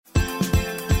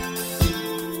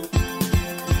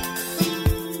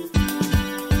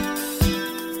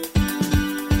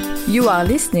You are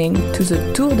listening to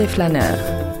the Tour des Flâneurs,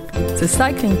 the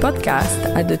cycling podcast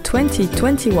at the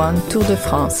 2021 Tour de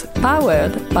France,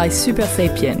 powered by Super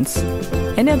Sapiens.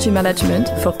 Energy management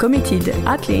for committed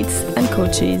athletes and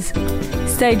coaches.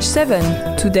 Stage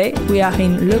 7. Today we are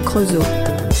in Le Creusot.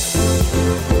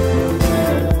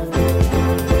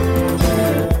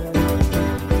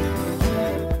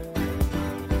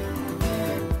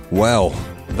 Well,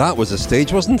 that was a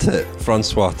stage, wasn't it,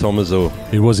 Francois Thomazeau?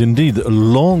 It was indeed a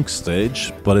long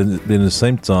stage, but in the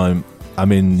same time, I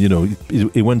mean, you know,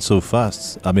 it went so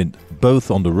fast. I mean, both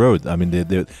on the road. I mean,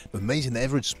 they're amazing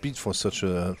average speed for such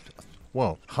a,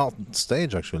 hard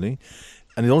stage, actually.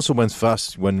 And it also went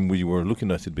fast when we were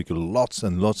looking at it because lots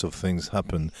and lots of things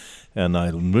happened. And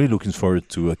I'm really looking forward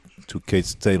to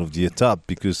Kate's tale of the etape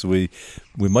because we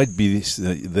might be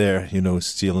there, you know,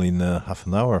 still in half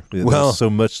an hour. Well, there's so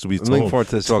much to be told. I'm looking forward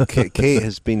to this. Well,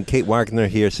 Kate Wagner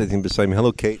here sitting beside me.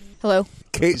 Hello, Kate. Hello.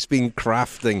 Kate's been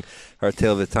crafting her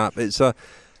tale of the etape.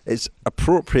 It's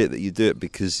appropriate that you do it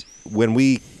because when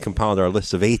we compiled our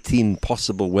list of 18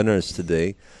 possible winners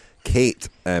today, Kate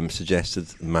suggested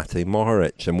Matej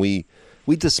Mohoric, and we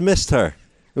dismissed her.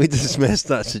 We dismissed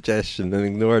that suggestion and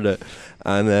ignored it.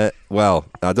 And, I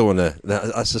don't want to...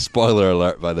 That's a spoiler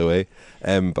alert, by the way.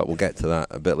 But we'll get to that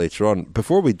a bit later on.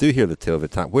 Before we do hear the tale of the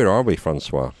attack, where are we,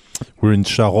 Francois? We're in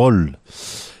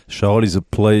Charolles. Charolles is a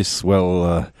place,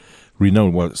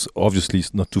 renowned. Well, obviously,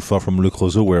 it's not too far from Le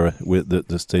Creusot, where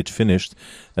the stage finished.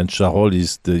 And Charolles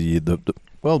is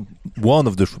one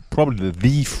of probably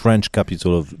the French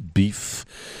capital of beef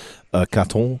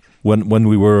cattle. When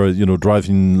we were,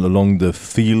 driving along the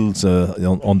fields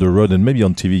on the road, and maybe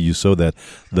on TV you saw that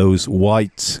those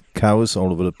white cows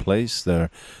all over the place. They're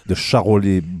the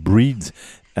Charolais breed,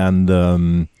 and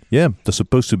they're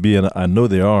supposed to be, and I know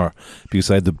they are because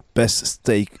I had the best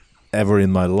steak ever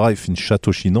in my life in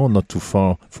Château Chinon, not too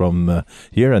far from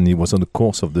here, and it was on the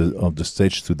course of the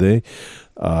stage today.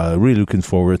 Really looking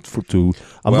forward to.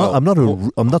 I'm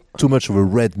not too much of a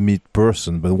red meat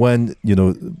person, but when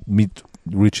meat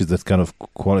reaches that kind of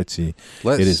quality,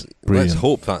 it is brilliant. Let's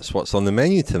hope that's what's on the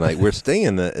menu tonight. We're staying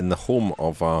in the home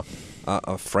of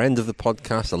a friend of the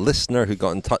podcast, a listener who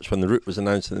got in touch when the route was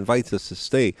announced and invited us to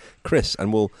stay, Chris,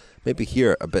 and we'll maybe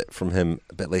hear a bit from him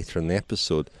a bit later in the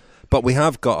episode. But we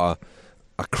have got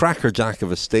a crackerjack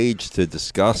of a stage to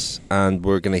discuss, and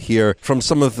we're going to hear from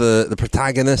some of the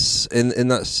protagonists in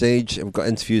that stage. We've got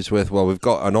interviews we've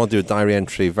got an audio diary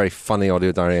entry, very funny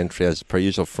audio diary entry as per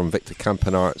usual from Victor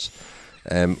Campenaerts.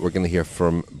 We're going to hear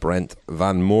from Brent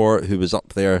Van Moor, who was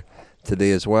up there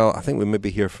today as well. I think we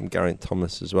maybe hear from Geraint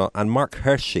Thomas as well, and Mark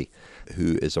Hirschi,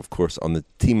 who is of course on the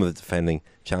team of the defending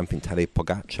champion Tadej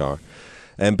Pogačar.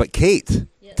 But Kate,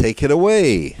 yes. Take it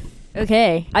away.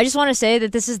 Okay, I just want to say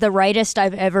that this is the rightest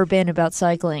I've ever been about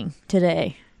cycling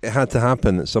today. It had to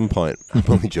happen at some point. I'm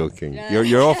only joking.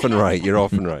 You're often right. You're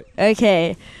often right.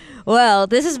 Okay, well,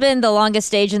 this has been the longest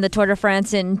stage in the Tour de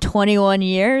France in 21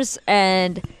 years,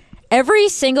 and every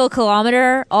single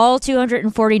kilometer, all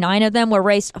 249 of them were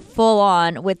raced full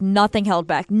on with nothing held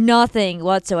back, nothing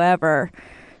whatsoever.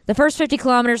 The first 50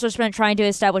 kilometers were spent trying to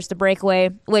establish the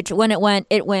breakaway, which when it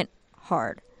went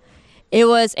hard. It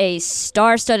was a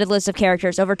star-studded list of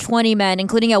characters, over 20 men,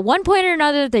 including at one point or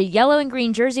another the yellow and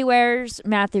green jersey wearers,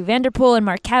 Mathieu van der Poel and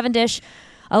Mark Cavendish,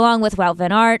 along with Wout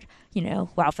van Aert,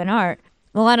 Wout van Aert.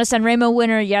 Milano Sanremo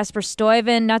winner Jasper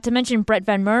Stuyven, not to mention Brett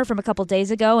Van Meer from a couple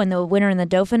days ago and the winner in the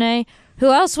Dauphiné.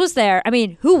 Who else was there? I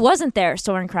mean, who wasn't there?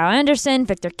 Søren Kragh Andersen,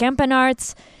 Victor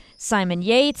Campenaerts, Simon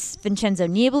Yates, Vincenzo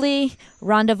Nibali,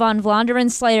 Ronde van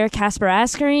Vlaanderen Slater Kasper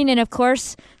Asgreen, and of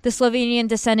course, the Slovenian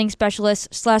descending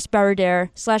specialist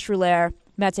 /Baroudeur/Rouleur,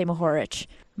 Matej Mohoric.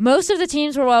 Most of the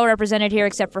teams were well represented here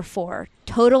except for 4.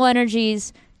 Total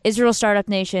Energies, Israel Startup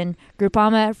Nation,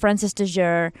 Groupama Francis de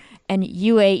Jure, and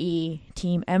UAE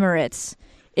Team Emirates.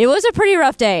 It was a pretty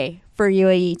rough day for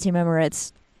UAE Team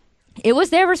Emirates. It was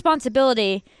their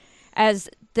responsibility as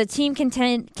the team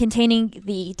containing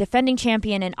the defending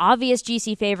champion and obvious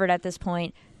GC favorite at this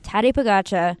point, Tadej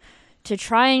Pogačar, to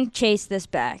try and chase this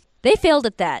back. They failed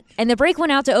at that, and the break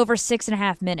went out to over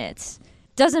 6.5 minutes.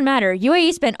 Doesn't matter.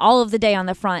 UAE spent all of the day on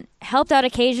the front, helped out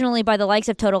occasionally by the likes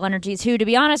of Total Energies, who, to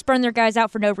be honest, burned their guys out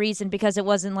for no reason because it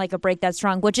wasn't like a break that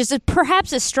strong, which is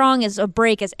perhaps as strong as a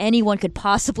break as anyone could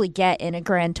possibly get in a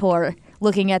Grand Tour,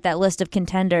 looking at that list of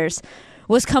contenders,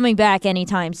 was coming back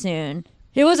anytime soon.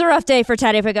 It was a rough day for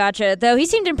Tadej Pogačar, though he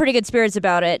seemed in pretty good spirits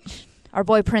about it. Our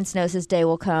boy Prince knows his day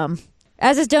will come.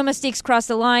 As his domestiques crossed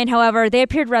the line, however, they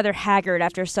appeared rather haggard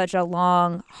after such a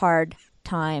long, hard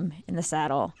time in the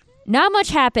saddle. Not much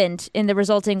happened in the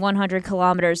resulting 100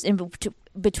 kilometers,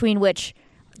 between which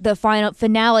the final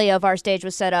finale of our stage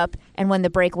was set up and when the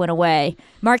break went away.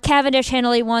 Mark Cavendish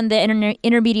handily won the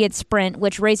intermediate sprint,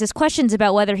 which raises questions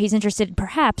about whether he's interested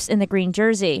perhaps in the green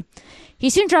jersey. He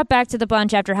soon dropped back to the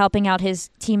bunch after helping out his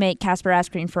teammate Kasper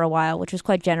Asgreen for a while, which was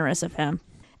quite generous of him.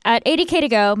 At 80k to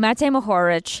go, Matej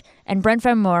Mohoric and Brent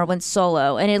Van Moor went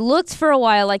solo, and it looked for a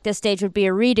while like this stage would be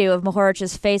a redo of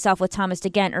Mohoric's face-off with Thomas de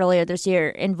Gendt earlier this year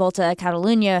in Volta a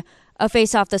Catalunya, a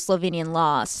face-off the Slovenian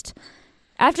lost.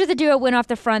 After the duo went off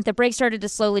the front, the break started to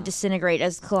slowly disintegrate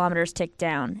as kilometers ticked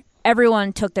down.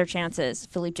 Everyone took their chances.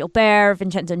 Philippe Gilbert,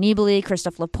 Vincenzo Nibali,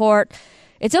 Christophe Laporte.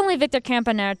 It's only Victor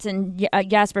Campenaerts and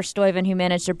Jasper Stuyven who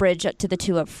managed to bridge to the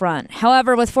two up front.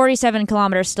 However, with 47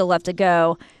 kilometers still left to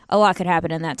go, a lot could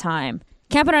happen in that time.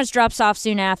 Campenaerts drops off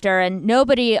soon after, and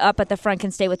nobody up at the front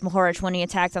can stay with Mohoric when he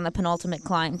attacked on the penultimate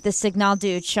climb. The Signal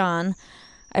du Champ.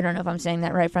 I don't know if I'm saying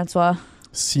that right, Francois.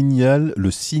 Le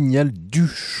Signal du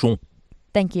Champ.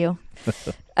 Thank you.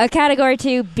 A Category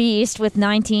 2 beast with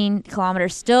 19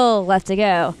 kilometers still left to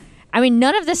go. I mean,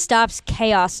 none of this stops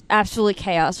chaos, absolute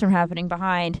chaos, from happening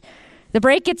behind. The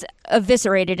break gets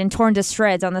eviscerated and torn to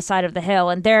shreds on the side of the hill,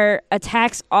 and their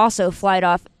attacks also flied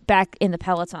off back in the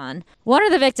peloton. One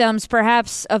of the victims,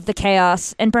 perhaps, of the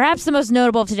chaos, and perhaps the most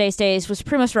notable of today's days, was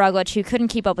Primož Roglič, who couldn't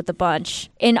keep up with the bunch.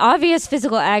 In obvious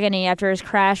physical agony after his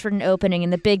crash-ridden opening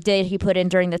and the big day he put in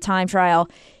during the time trial,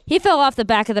 he fell off the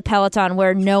back of the peloton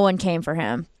where no one came for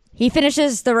him. He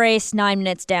finishes the race 9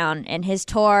 minutes down, and his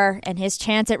tour and his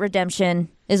chance at redemption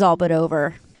is all but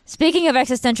over. Speaking of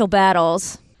existential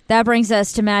battles, that brings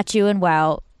us to Mathieu and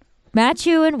Wout.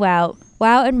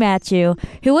 Wout and Mathieu,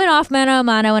 who went off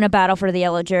mano-a-mano in a battle for the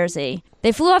yellow jersey.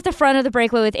 They flew off the front of the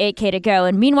breakaway with 8k to go,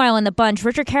 and meanwhile in the bunch,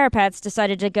 Richard Carapaz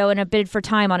decided to go in a bid for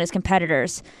time on his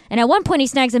competitors. And at one point he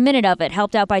snags a minute of it,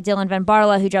 helped out by Dylan van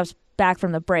Barle, who drops back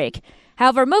from the break.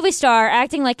 However, Movistar,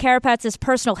 acting like Carapaz's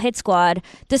personal hit squad,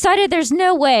 decided there's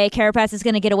no way Carapaz is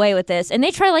going to get away with this, and they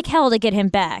try like hell to get him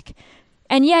back.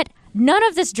 And yet, none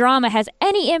of this drama has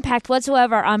any impact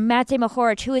whatsoever on Matej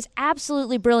Mohoric, who is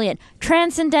absolutely brilliant,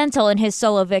 transcendental in his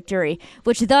solo victory,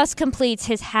 which thus completes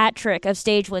his hat trick of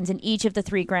stage wins in each of the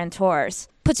 3 Grand Tours.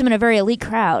 Puts him in a very elite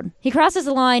crowd. He crosses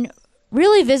the line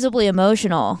really visibly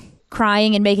emotional,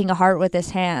 crying and making a heart with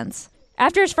his hands.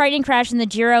 After his frightening crash in the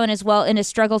Giro and his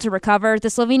struggle to recover, the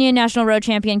Slovenian national road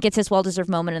champion gets his well-deserved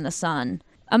moment in the sun.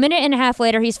 A minute and a half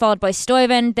later, he's followed by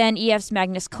Stuyven, then EF's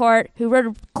Magnus Kort, who rode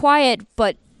a quiet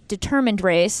but determined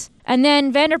race. And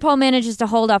then Van der Poel manages to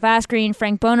hold off Asgreen,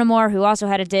 Frank Bonamore, who also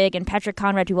had a dig, and Patrick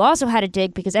Conrad, who also had a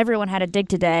dig, because everyone had a dig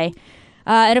today.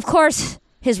 And of course,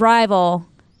 his rival,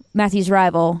 Matthew's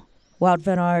rival, Wout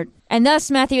van Aert. And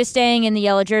thus, Matthew is staying in the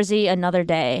yellow jersey another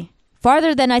day.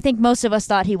 Farther than I think most of us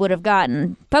thought he would have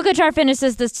gotten. Pogačar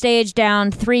finishes the stage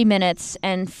down 3 minutes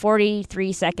and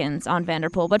 43 seconds on Van der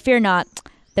Poel. But fear not,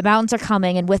 the mountains are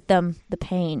coming, and with them, the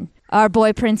pain. Our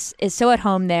boy Prince is so at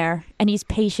home there, and he's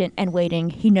patient and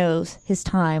waiting. He knows his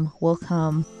time will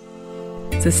come.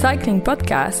 The cycling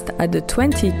podcast at the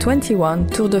 2021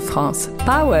 Tour de France,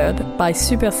 powered by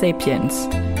Super Sapiens.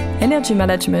 Energy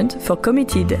management for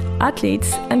committed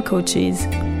athletes and coaches.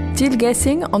 Still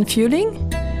guessing on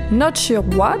fueling? Not sure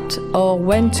what or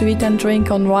when to eat and drink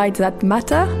on rides that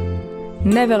matter?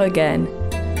 Never again.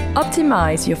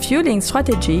 Optimize your fueling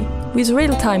strategy with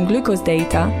real-time glucose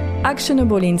data,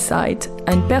 actionable insight,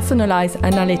 and personalized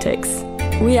analytics.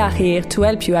 We are here to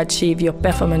help you achieve your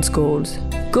performance goals.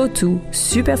 Go to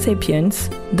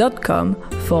supersapiens.com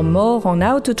for more on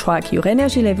how to track your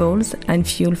energy levels and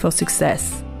fuel for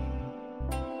success.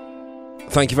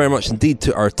 Thank you very much indeed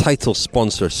to our title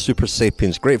sponsor, Super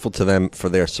Sapiens. Grateful to them for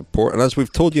their support. And as we've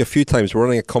told you a few times, we're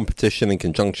running a competition in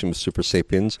conjunction with Super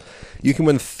Sapiens. You can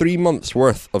win 3 months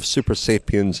worth of Super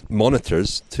Sapiens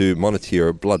monitors to monitor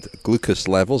your blood glucose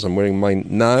levels. I'm wearing mine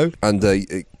now. And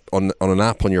on an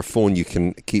app on your phone, you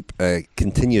can keep a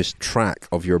continuous track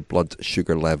of your blood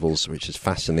sugar levels, which is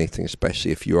fascinating,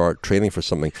 especially if you are training for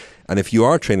something. And if you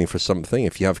are training for something,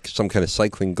 if you have some kind of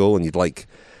cycling goal and you'd like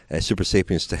Super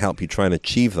Sapiens to help you try and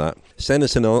achieve that, send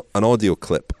us an audio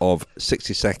clip of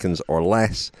 60 seconds or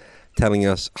less telling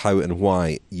us how and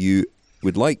why you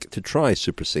would like to try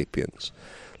Super Sapiens.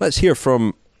 Let's hear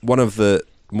from one of the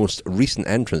most recent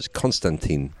entrants,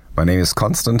 Konstantin. My name is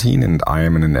Konstantin and I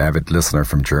am an avid listener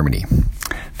from Germany.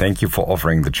 Thank you for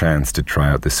offering the chance to try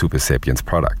out the Super Sapiens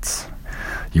products.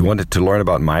 You wanted to learn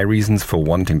about my reasons for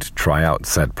wanting to try out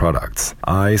said products.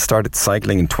 I started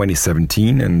cycling in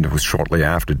 2017 and was shortly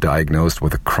after diagnosed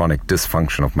with a chronic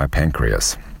dysfunction of my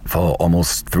pancreas. For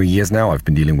almost 3 years now, I've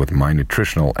been dealing with my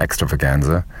nutritional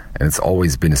extravaganza, and it's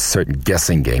always been a certain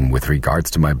guessing game with regards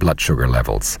to my blood sugar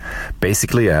levels.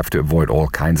 Basically, I have to avoid all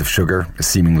kinds of sugar, a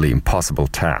seemingly impossible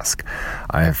task.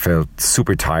 I have felt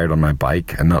super tired on my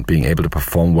bike and not being able to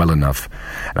perform well enough,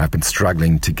 and I've been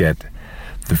struggling to get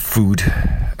the food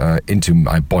into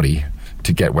my body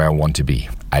to get where I want to be.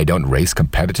 I don't race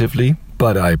competitively,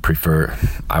 but I prefer,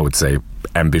 I would say,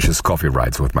 ambitious coffee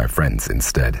rides with my friends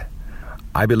instead.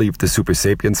 I believe the Super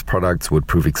Sapiens products would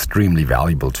prove extremely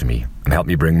valuable to me and help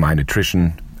me bring my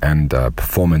nutrition and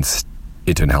performance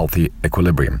into a healthy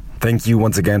equilibrium. Thank you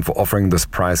once again for offering this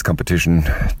prize competition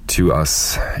to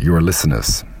us, your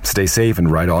listeners. Stay safe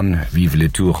and ride on. Vive les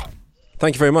tours.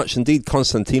 Thank you very much indeed,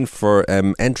 Constantine, for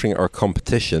entering our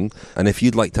competition. And if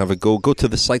you'd like to have a go to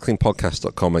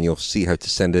thecyclingpodcast.com and you'll see how to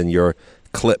send in your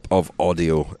clip of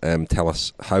audio. Tell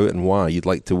us how and why you'd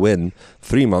like to win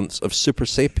 3 months of Super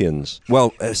Sapiens.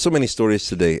 Well, so many stories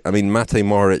today. I mean, Matej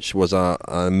Mohoric was an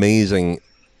amazing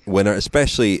winner,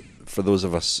 especially for those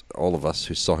of us, all of us,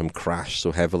 who saw him crash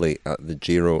so heavily at the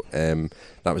Giro.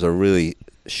 That was a really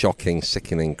shocking,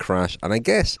 sickening crash. And I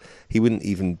guess he wouldn't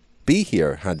even be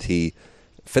here had he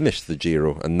finished the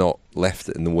Giro and not left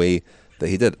it in the way that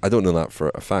he did. I don't know that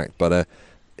for a fact, but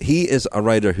he is a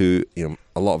rider who, you know,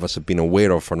 a lot of us have been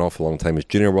aware of for an awful long time. He was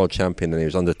junior world champion and he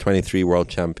was under 23 world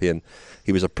champion.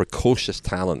 He was a precocious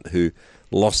talent who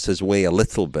lost his way a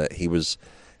little bit. He was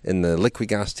in the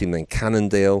Liquigas team, then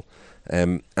Cannondale.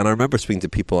 And I remember speaking to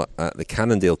people at the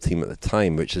Cannondale team at the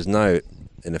time, which is now,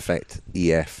 in effect,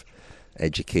 EF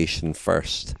Education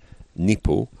First,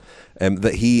 NIPO.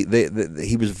 That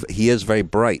he is very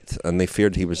bright, and they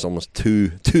feared he was almost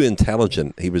too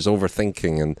intelligent. He was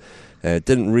overthinking and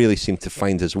didn't really seem to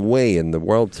find his way in the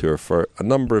World Tour for a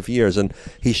number of years. And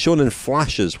he's shown in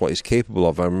flashes what he's capable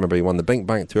of. I remember he won the Bink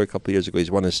Bank Tour a couple of years ago.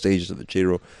 He's won his stages at the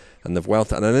Giro and the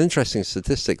Vuelta. And an interesting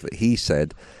statistic that he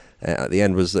said at the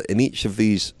end was that in each of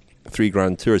these 3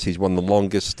 Grand Tours, he's won the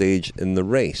longest stage in the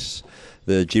race.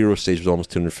 The Giro stage was almost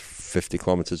 250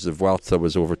 kilometres. The Vuelta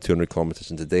was over 200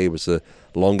 kilometres, and today was the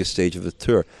longest stage of the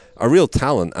Tour. A real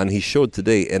talent, and he showed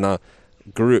today in a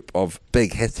group of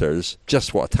big hitters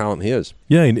just what a talent he is.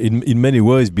 Yeah, in many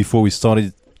ways, before we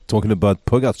started talking about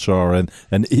Pogačar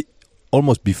and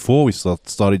almost before we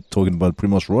started talking about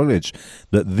Primož Roglič,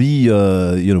 that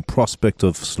the prospect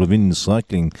of Slovenian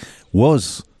cycling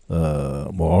was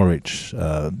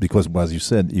Mohoric, because, as you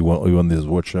said, he won this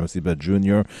World Championship at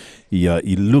junior.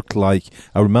 He looked like,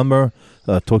 I remember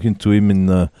talking to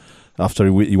him after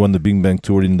he won the Bing Bang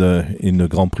Tour in the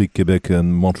Grand Prix Quebec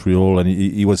and Montreal, and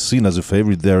he was seen as a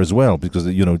favorite there as well, because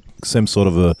same sort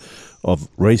of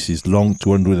races, long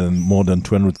 200 and more than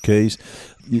 200 Ks.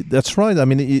 That's right. I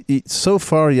mean, so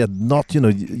far he had not,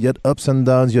 he had ups and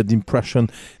downs. You had the impression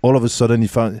all of a sudden he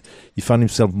found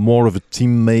himself more of a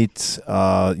teammate,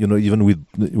 even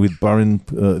with Baron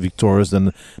victorious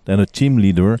than a team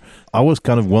leader. I was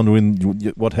kind of wondering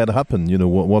what had happened.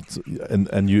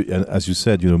 And as you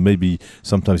said, maybe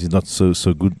sometimes it's not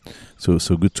so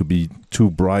good to be too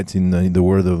bright in the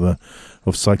world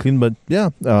of cycling, but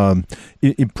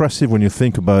impressive when you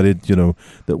think about it.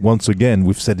 That once again,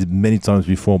 we've said it many times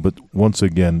before, but once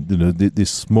again,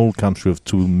 this small country of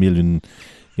 2 million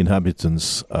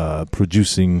inhabitants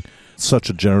producing such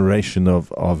a generation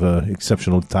of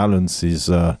exceptional talents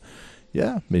is.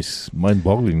 It's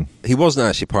mind-boggling. He wasn't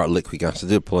actually part of Liquigas. I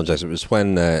do apologise. It was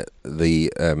when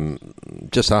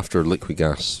just after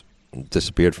Liquigas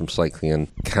disappeared from cycling and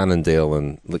Cannondale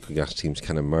and Liquigas teams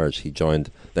kind of merged, he joined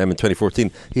them in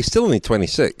 2014. He's still only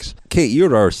 26. Kate,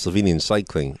 you're our Slovenian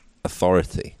cycling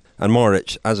authority. And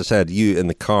Mohoric, as I said, you in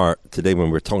the car today when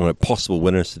we were talking about possible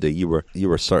winners today, you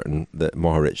were certain that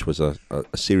Mohoric was a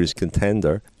serious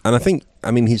contender. And I think,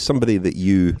 he's somebody that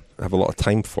you have a lot of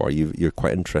time for. You're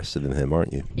quite interested in him,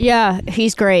 aren't you? Yeah,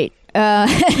 he's great.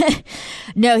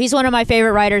 No, he's one of my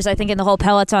favorite riders, I think, in the whole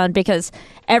peloton, because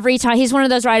every time he's one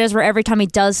of those riders where every time he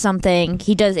does something,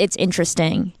 it's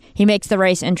interesting. He makes the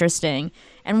race interesting.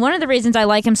 And one of the reasons I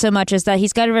like him so much is that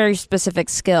he's got a very specific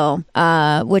skill,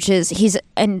 which is he's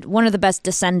one of the best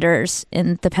descenders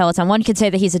in the peloton. One could say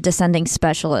that he's a descending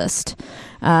specialist.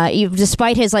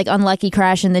 Despite his unlucky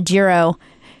crash in the Giro,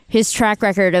 his track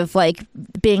record of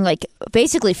being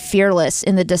basically fearless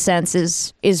in the descents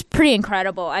is pretty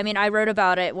incredible. I mean, I wrote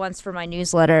about it once for my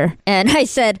newsletter, and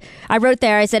I wrote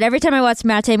every time I watch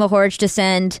Matej Mohoric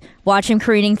descend, watch him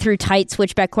careening through tight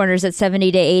switchback corners at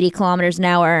 70 to 80 kilometers an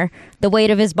hour, the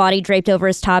weight of his body draped over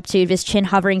his top tube, his chin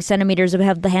hovering centimeters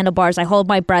above the handlebars, I hold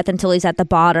my breath until he's at the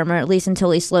bottom, or at least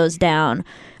until he slows down.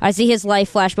 I see his life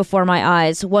flash before my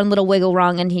eyes. One little wiggle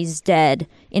wrong and he's dead.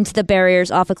 into the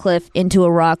barriers, off a cliff, into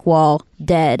a rock wall,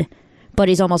 dead. But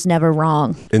he's almost never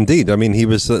wrong. Indeed. I mean, that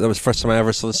was the first time I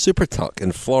ever saw the Super Tuck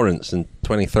in Florence in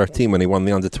 2013 when he won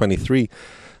the Under-23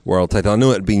 world title. I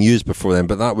know it had been used before then,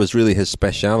 but that was really his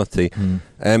speciality.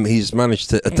 He's managed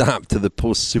to adapt to the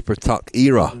post-Super Tuck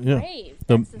era. Yeah. Brave.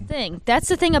 That's the thing. That's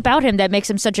the thing about him that makes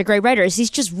him such a great writer, is he's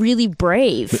just really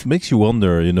brave. It makes you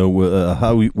wonder,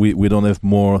 how we don't have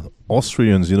more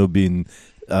Austrians, being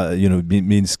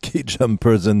being ski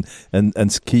jumpers and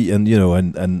ski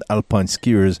and alpine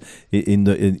skiers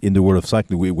in the world of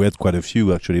cycling. We had quite a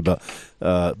few actually, but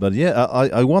yeah,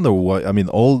 I wonder why. I mean,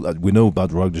 all we know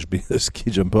about Roglic being a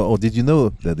ski jumper. Or did you know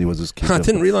that he was a ski jumper? I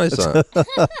didn't realize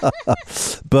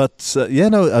that. But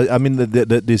I mean,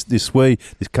 this way,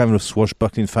 this kind of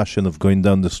swashbuckling fashion of going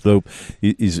down the slope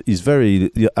is very.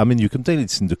 I mean, you can tell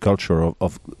it's in the culture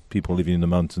of people living in the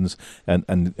mountains and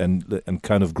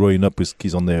kind of growing up with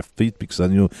skis on their feet, because I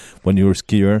know when you're a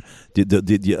skier,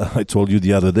 I told you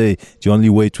the other day, the only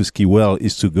way to ski well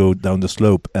is to go down the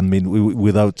slope. I mean,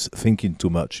 without thinking too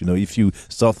much. If you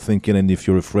start thinking and if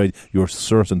you're afraid, you're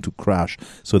certain to crash.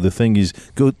 So the thing is,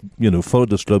 go, follow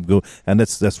the slope, go, and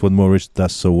that's what Moritz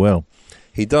does so well.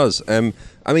 He does. I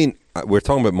mean, we're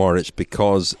talking about Moritz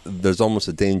because there's almost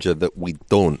a danger that we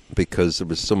don't, because there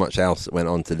was so much else that went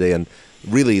on today. And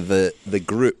really, the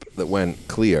group that went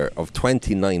clear of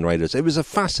 29 riders, it was a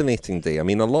fascinating day. I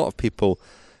mean, a lot of people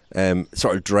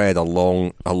sort of dread a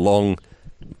long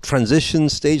transition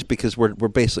stage, because we're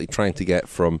basically trying to get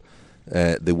from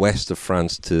the west of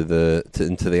France to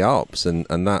into the Alps, and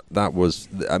that was,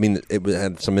 I mean, it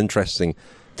had some interesting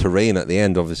terrain at the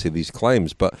end, obviously these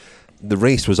climbs, but the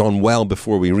race was on well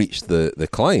before we reached the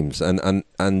climbs, and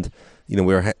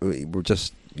we're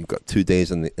just, you've got 2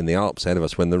 days in the Alps ahead of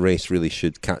us when the race really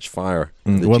should catch fire.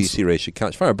 The GC race should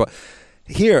catch fire. But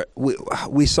here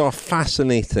we saw a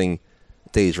fascinating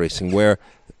day's racing where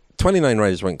 29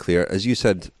 riders went clear. As you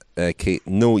said, Kate,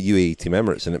 no UAE Team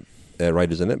Emirates in it.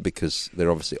 Riders in it, because they're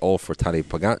obviously all for Tadej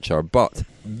Pogacar, but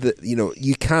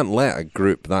you can't let a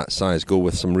group that size go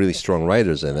with some really strong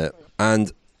riders in it,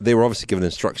 and they were obviously given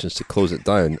instructions to close it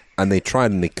down, and they tried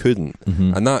and they couldn't,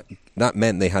 and that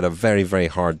meant they had a very, very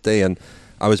hard day. And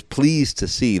I was pleased to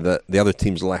see that the other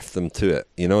teams left them to it,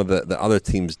 that the other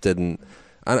teams didn't,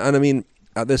 and I mean,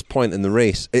 at this point in the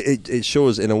race, it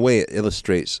shows, in a way, it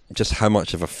illustrates just how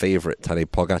much of a favourite Tadej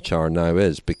Pogacar now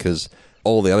is, because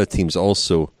all the other teams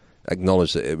also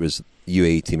acknowledged that it was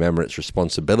UAE Team Emirates'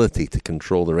 responsibility to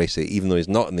control the race, even though he's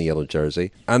not in the yellow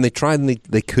jersey. And they tried and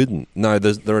they couldn't. Now,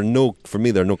 there are no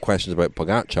questions about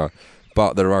Pogacar,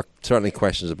 but there are certainly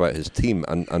questions about his team,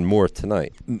 and more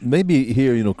tonight. Maybe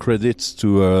here, credits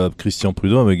to Christian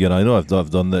Prudhomme again. I know I've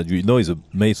done that. He's a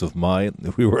mate of mine.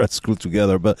 We were at school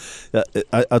together, but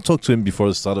I talked to him before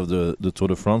the start of the Tour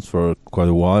de France for quite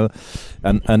a while,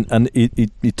 and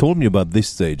he told me about this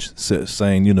stage,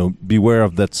 saying, beware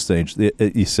of that stage.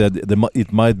 He said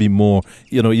it might be more.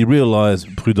 He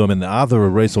realized, Prudhomme and other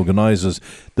race organizers,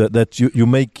 that you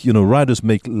make, riders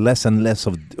make less and less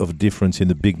of difference in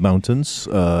the big mountains.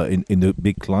 In the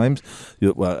big climbs.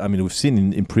 I mean, we've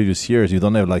seen in previous years, you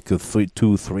don't have like 2,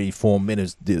 3, 4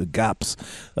 minutes gaps.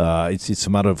 It's a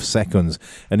matter of seconds.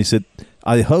 And he said,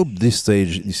 I hope this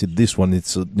stage, he said, this one,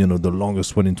 it's the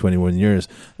longest one in 21 years,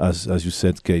 as you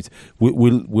said, Kate,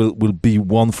 will be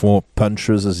one for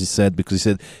punchers, as he said, because he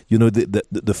said,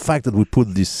 the fact that we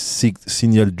put this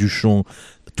Signal Duchamp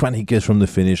 20 k's from the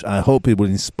finish, I hope it will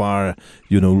inspire,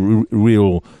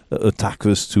 real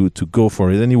attackers to go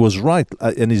for it. And he was right,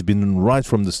 and he's been right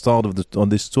from the start on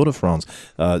this Tour de France.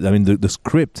 I mean, the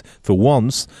script for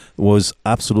once was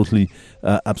absolutely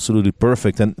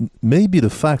perfect, and maybe the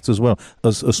fact as well.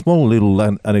 As a small little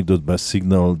anecdote by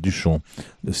Signal Duchamp.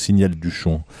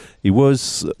 It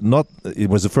was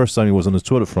the first time he was on the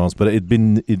Tour de France, but it'd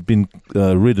been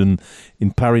ridden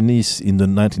in Paris-Nice in the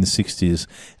 1960s,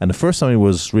 and the first time it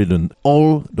was ridden,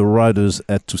 all the riders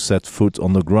had to set foot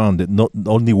on the ground. Not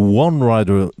only one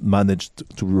rider managed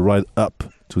to ride up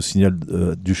to Signal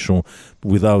Duchamp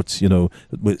without,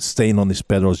 staying on his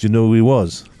pedals. You know who he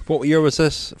was? What year was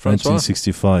this, Francois?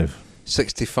 1965.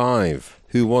 65.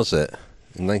 Who was it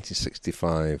in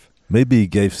 1965? Maybe he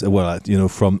gave,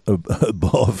 from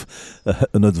above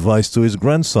an advice to his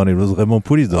grandson. It was Raymond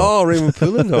Poulidor. Oh, Raymond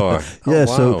Poulidor. Yeah,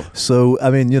 wow. so I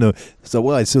mean, it's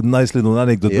a nice little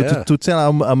anecdote. Yeah. But to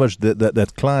tell how much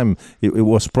that climb, it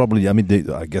was probably, I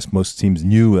mean, I guess most teams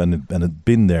knew and had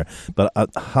been there, but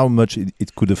how much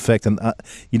it could affect. And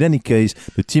in any case,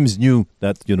 the teams knew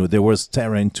that, there was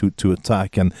terrain to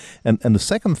attack. And the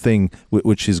second thing,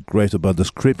 which is great about the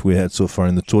script we had so far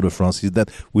in the Tour de France, is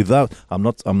that I'm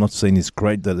not saying it's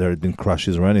great that there had been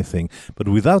crashes or anything, but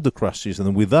without the crashes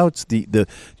and without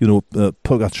the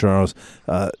Pogacar's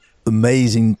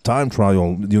amazing time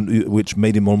trial, which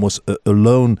made him almost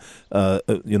alone,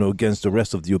 against the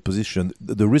rest of the opposition.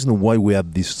 The reason why we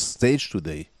have this stage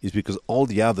today is because all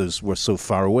the others were so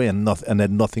far away and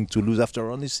had nothing to lose after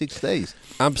only 6 days.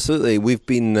 Absolutely. We've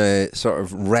been sort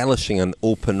of relishing an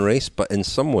open race, but in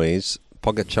some ways,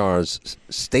 Pogacar's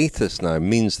status now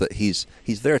means that he's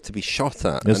there to be shot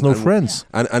at. There's no friends,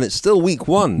 and it's still week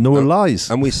one. No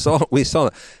allies, and we saw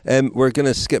that. We're going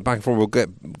to skip back and forth. We'll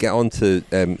get on to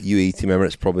UAE Team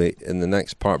Emirates probably in the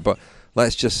next part, but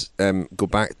let's just go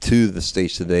back to the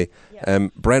stage today.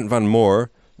 Yep. Brent Van Moor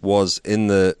was in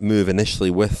the move initially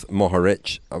with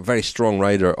Mohoric, a very strong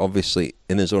rider, obviously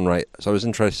in his own right. So I was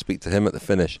interested to speak to him at the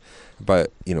finish about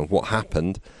what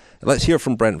happened. Let's hear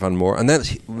from Brent Van Moor, and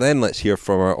then let's hear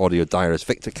from our audio diarist,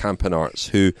 Victor Campenaerts,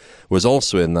 who was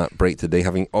also in that break today,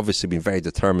 having obviously been very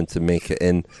determined to make it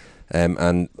in,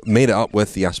 and made it up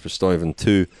with the Jasper Stuyven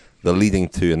 2, the leading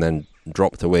 2, and then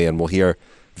dropped away. And we'll hear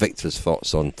Victor's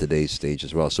thoughts on today's stage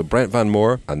as well. So Brent Van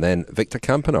Moor and then Victor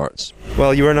Campenaerts.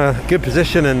 Well, you were in a good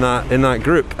position in that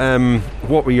group.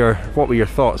 What were your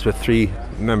thoughts with 3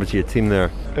 members of your team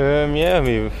there?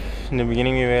 In the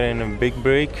beginning we were in a big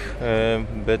break,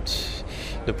 but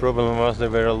the problem was there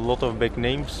were a lot of big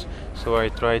names, so I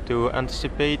tried to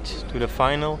anticipate to the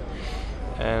final,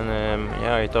 and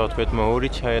I thought with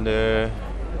Mohoric I had a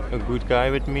good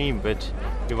guy with me, but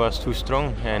he was too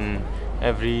strong, and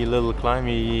every little climb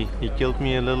he killed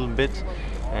me a little bit,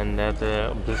 and that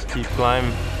the steep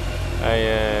climb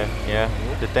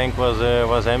the tank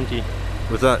was empty.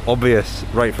 Was that obvious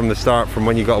right from the start, from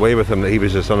when you got away with him, that he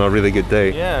was just on a really good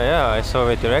day? Yeah, I saw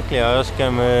it directly. I asked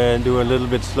him do a little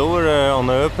bit slower on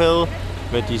the uphill,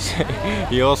 but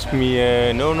he asked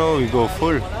me, no, we go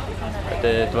full. But,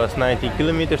 it was 90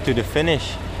 kilometers to the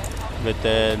finish, but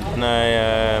then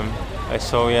I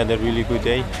saw the really good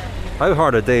day. How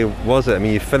hard a day was it? I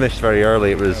mean, you finished very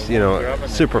early. It was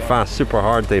super fast, super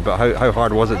hard day. But how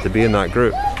hard was it to be in that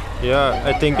group? Yeah,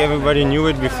 I think everybody knew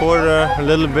it before a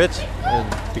little bit,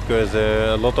 because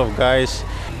a lot of guys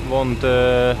want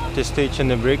this stage in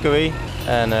the breakaway,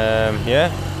 and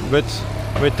but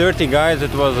with 30 guys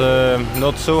it was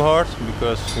not so hard,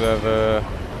 because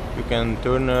you can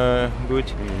turn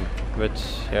good, but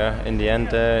in the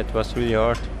end it was really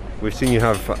hard. We've seen you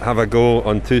have a go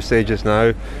on 2 stages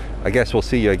now. I guess we'll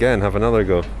see you again, have another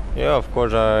go. Yeah, of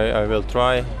course I will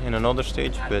try in another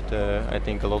stage, but I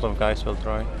think a lot of guys will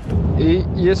try.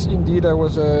 Yes, indeed, I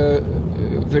was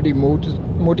very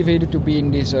motivated to be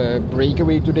in this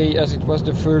breakaway today, as it was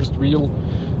the first real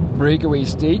breakaway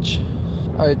stage.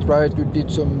 I tried to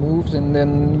did some moves, and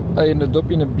then I ended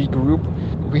up in a big group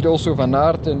with also Van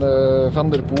Aert and Van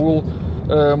der Poel.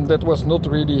 That was not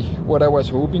really what I was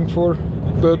hoping for,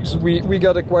 but we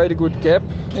got quite a good gap,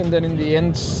 and then in the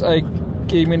end I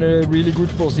came in a really good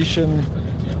position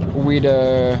with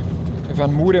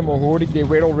Van Moer and Mohoric. They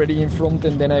were already in front,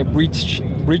 and then I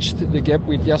bridged the gap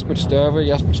with Jasper Stuyven.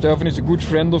 Jasper Stuyven is a good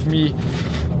friend of me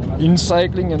in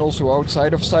cycling and also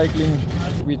outside of cycling.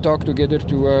 We talked together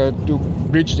to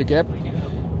bridge the gap,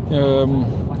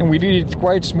 and we did it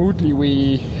quite smoothly.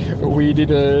 We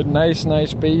did a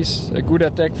nice pace, a good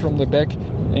attack from the back,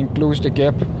 and closed the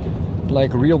gap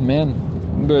like real men.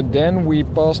 But then we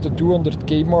passed the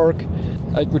 200k mark.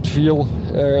 I could feel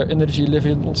energy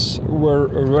levels were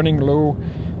running low,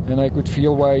 and I could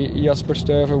feel why Jasper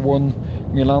Stuyven won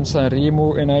Milan-San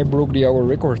Remo and I broke the hour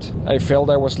record. I felt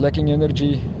I was lacking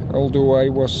energy, although I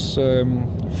was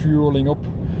fueling up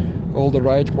all the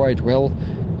ride quite well,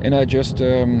 and I just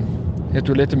had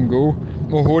to let him go.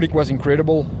 Mohoric was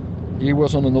incredible. He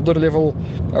was on another level.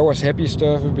 I was happy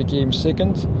Stuyven became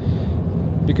second,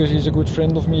 because he's a good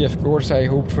friend of me. Of course, I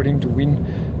hoped for him to win,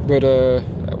 but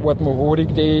what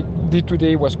Mohoric did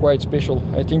today was quite special.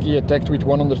 I think he attacked with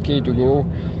 100k to go,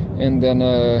 and then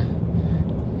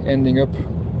ending up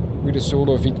with a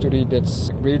solo victory. That's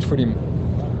great for him.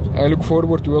 I look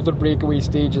forward to other breakaway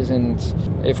stages, and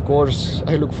of course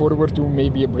I look forward to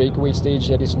maybe a breakaway stage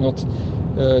that is not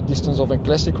distance of a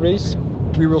classic race.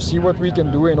 We will see what we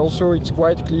can do, and also it's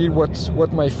quite clear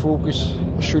what my focus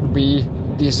should be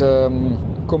this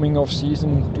coming off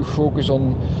season, to focus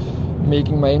on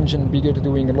making my engine bigger,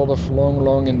 doing a lot of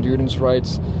long endurance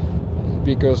rides,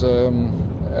 because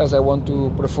as I want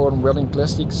to perform well in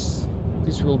classics,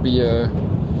 this will be a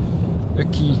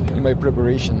key in my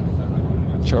preparation.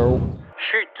 Ciao.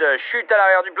 Chut, chute à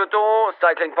l'arrière du peloton,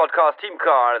 Cycling Podcast team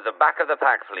car at the back of the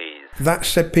pack, please. That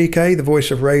said, PK, the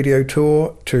voice of Radio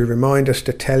Tour, to remind us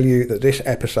to tell you that this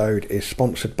episode is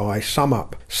sponsored by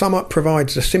SumUp. SumUp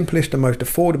provides the simplest and most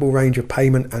affordable range of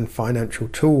payment and financial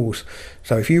tools.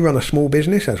 So if you run a small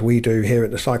business, as we do here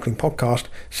at the Cycling Podcast,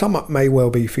 SumUp may well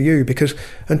be for you, because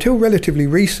until relatively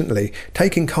recently,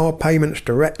 taking card payments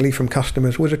directly from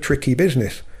customers was a tricky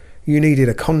business. You needed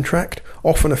a contract,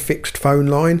 often a fixed phone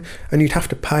line, and you'd have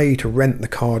to pay to rent the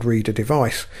card reader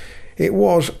device. It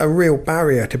was a real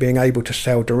barrier to being able to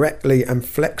sell directly and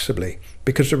flexibly,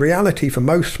 because the reality for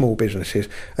most small businesses,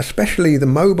 especially the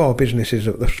mobile businesses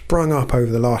that have sprung up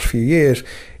over the last few years,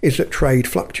 is that trade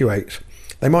fluctuates.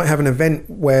 They might have an event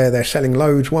where they're selling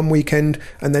loads one weekend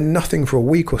and then nothing for a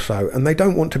week or so, and they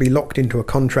don't want to be locked into a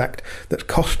contract that's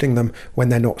costing them when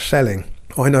they're not selling.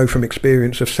 I know from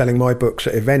experience of selling my books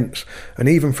at events and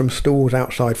even from stalls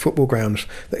outside football grounds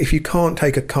that if you can't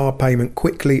take a card payment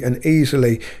quickly and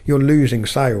easily, you're losing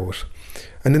sales.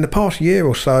 And in the past year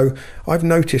or so, I've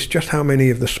noticed just how many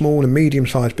of the small and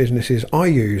medium-sized businesses I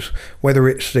use, whether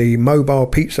it's the mobile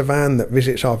pizza van that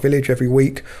visits our village every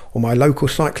week, or my local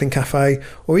cycling cafe,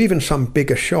 or even some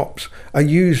bigger shops, are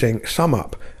using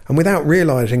SumUp. And without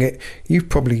realising it, you've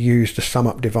probably used the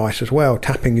SumUp device as well,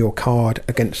 tapping your card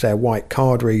against their white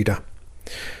card reader.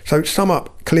 So SumUp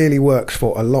clearly works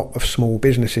for a lot of small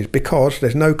businesses because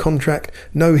there's no contract,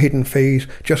 no hidden fees,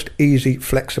 just easy,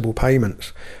 flexible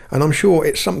payments. And I'm sure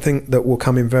it's something that will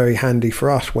come in very handy for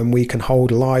us when we can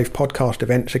hold live podcast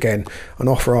events again and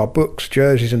offer our books,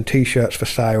 jerseys and t-shirts for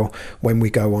sale when we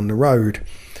go on the road.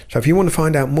 So if you want to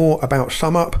find out more about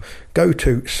SumUp, go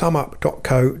to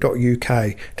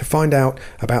sumup.co.uk to find out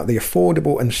about the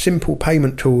affordable and simple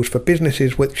payment tools for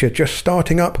businesses which are just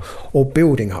starting up or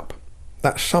building up.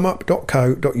 That's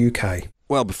sumup.co.uk.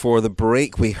 Well, before the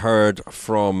break, we heard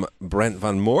from Brent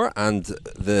Van Moor and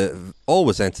the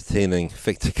always entertaining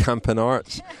Victor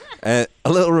Campenaerts. A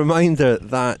little reminder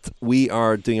that we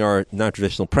are doing our now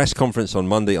traditional press conference on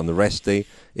Monday on the rest day.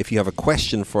 If you have a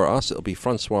question for us, it'll be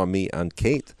Francois, me and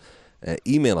Kate.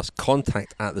 Email us,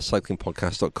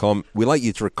 contact@thecyclingpodcast.com. We like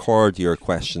you to record your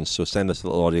questions, so send us a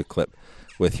little audio clip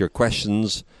with your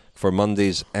questions for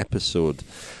Monday's episode.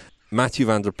 Mathieu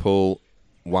van der Poel,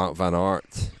 Wout van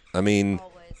Aert. I mean,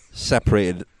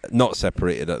 not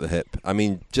separated at the hip. I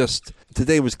mean, just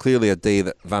today was clearly a day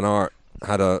that Van Aert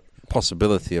had a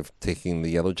possibility of taking the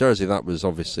yellow jersey. That was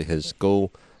obviously his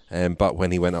goal. But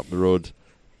when he went up the road,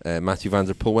 Mathieu van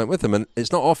der Poel went with him. And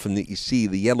it's not often that you see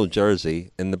the yellow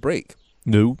jersey in the break.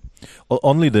 No,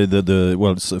 only the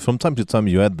well. From time to time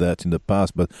you had that in the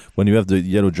past, but when you have the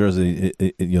yellow jersey,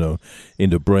 in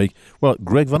the break. Well,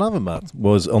 Greg Van Avermaet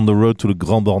was on the road to the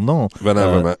Grand Bornand. Van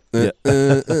Avermaet,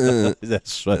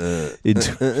 that's right.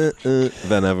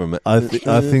 Van Avermaet.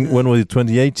 I think when was it?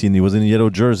 2018. He was in a yellow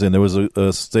jersey, and there was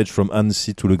a stage from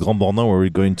Annecy to the Grand Bornand where we're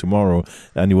going tomorrow,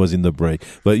 and he was in the break.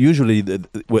 But usually,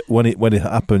 when it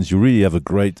happens, you really have a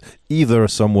great either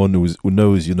someone who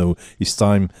knows his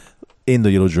time in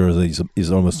the yellow jersey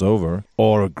is almost over,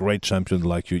 or a great champion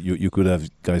like you could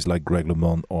have guys like Greg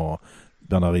LeMond or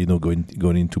Bernard Hinault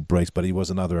going into breaks, but he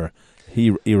was another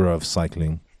era of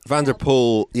cycling. Van der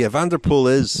Poel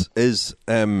is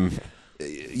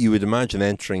you would imagine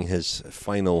entering his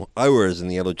final hours in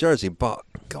the yellow jersey, but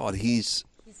God, he's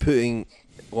putting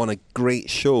on a great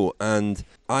show, and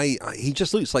he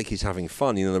just looks like he's having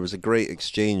fun. There was a great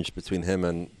exchange between him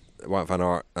and Wout van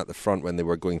Aert at the front when they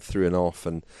were going through and off,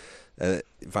 and I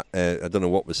don't know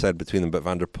what was said between them, but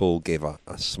Van der Poel gave a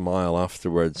smile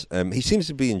afterwards. He seems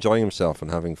to be enjoying himself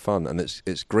and having fun, and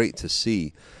it's great to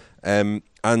see. And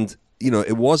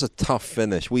it was a tough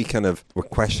finish. We kind of were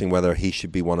questioning whether he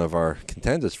should be one of our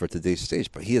contenders for today's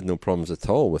stage, but he had no problems at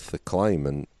all with the climb,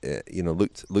 and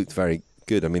looked very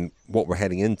good. I mean, what we're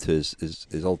heading into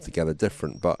is altogether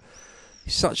different, but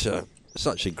he's such a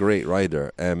great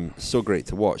rider, so great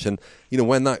to watch. And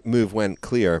when that move went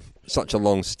clear, such a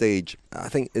long stage, I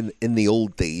think in the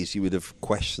old days you would have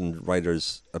questioned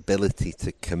riders' ability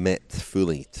to commit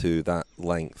fully to that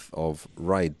length of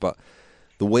ride. But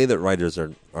the way that riders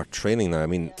are training now, I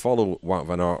mean, follow Wout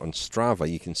van Aert on Strava,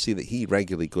 you can see that he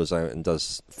regularly goes out and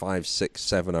does 5, 6,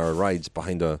 7 hour rides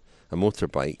behind a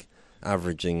motorbike,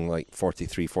 averaging like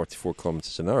 43, 44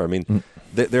 kilometers an hour. I mean,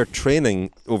 they're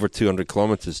training over 200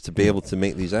 kilometers to be able to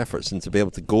make these efforts and to be able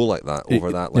to go like that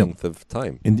over that length of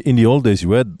time. In the old days,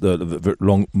 you had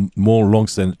more long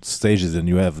stages than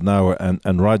you have now,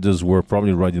 and riders were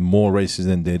probably riding more races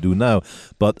than they do now.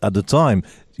 But at the time,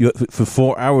 for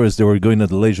 4 hours they were going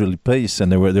at a leisurely pace,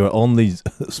 and they were only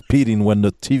speeding when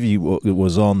the TV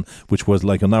was on, which was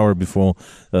like an hour before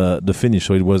the finish.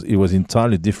 So it was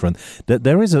entirely different.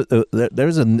 There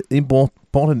is an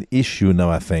important issue now,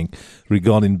 I think,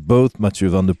 regarding both Mathieu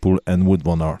van der Poel and Wout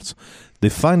van Aert. They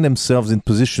find themselves in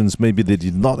positions maybe they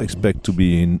did not expect to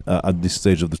be in at this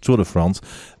stage of the Tour de France,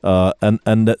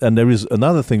 and there is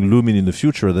another thing looming in the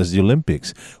future. That's the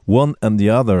Olympics. One and the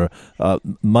other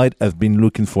might have been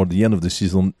looking for the end of the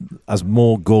season as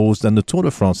more goals than the Tour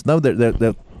de France. Now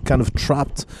they're kind of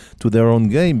trapped to their own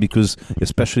game, because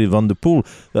especially Van der Poel,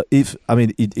 he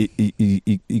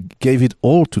gave it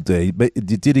all today, but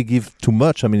did he give too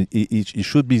much? I mean, he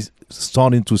should be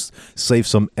starting to save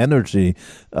some energy,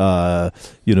 and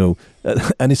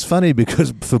it's funny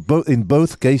because in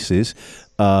both cases,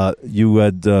 we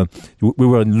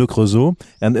were in Le Creusot,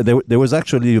 and there was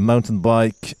actually a mountain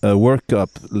bike World Cup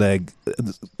leg,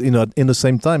 in the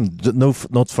same time,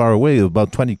 not far away,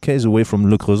 about 20 k's away from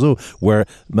Le Creusot, where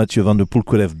Mathieu van der Poel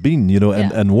could have been,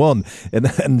 and won.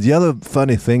 And the other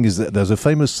funny thing is that there's a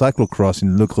famous cyclocross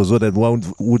in Le Creusot that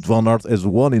Wout van Aert has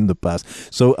won in the past.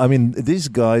 So I mean, these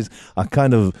guys are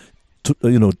kind of,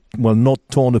 not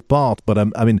torn apart, but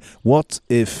I mean, what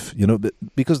if,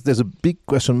 because there's a big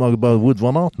question mark about Wout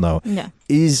van Aert now. Yeah.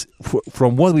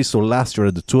 From what we saw last year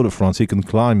at the Tour de France, he can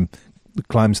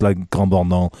climbs like Grand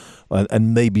Bornand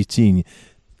and maybe Tignes.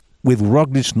 With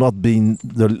Roglic not being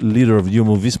the leader of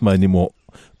Jumbo-Visma anymore,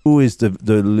 who is the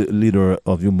leader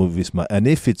of Jumbo-Visma? And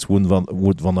if it's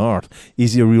Wout van Aert,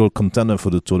 is he a real contender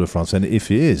for the Tour de France? And if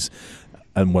he is,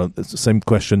 and well, it's the same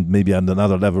question, maybe at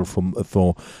another level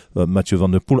for Mathieu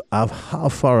van der Poel. How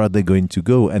far are they going to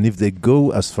go? And if they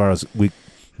go as far as we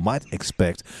might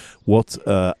expect,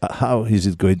 how is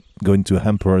it going to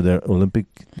hamper their Olympic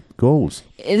goals?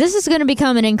 This is going to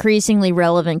become an increasingly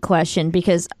relevant question,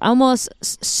 because almost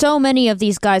so many of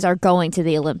these guys are going to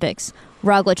the Olympics.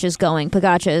 Roglic is going,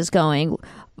 Pogačar is going,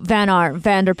 Van Aert,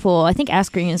 Van der Poel, I think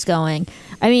Askren is going.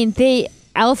 I mean,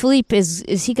 Alaphilippe,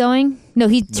 is he going? No,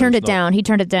 he turned it down. He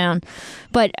turned it down.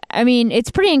 But, I mean,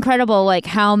 it's pretty incredible, like,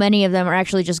 how many of them are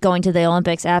actually just going to the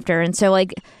Olympics after. And so,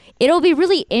 like, it'll be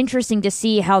really interesting to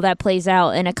see how that plays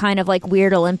out in a kind of, like,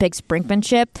 weird Olympics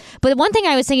brinkmanship. But one thing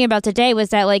I was thinking about today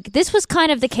was that, like, this was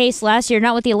kind of the case last year,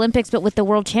 not with the Olympics, but with the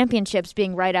World Championships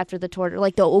being right after the Tour,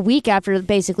 like, a week after,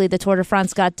 basically, the Tour de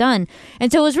France got done.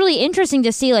 And so it was really interesting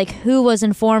to see, like, who was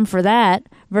informed for that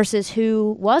versus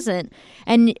who wasn't.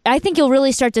 And I think you'll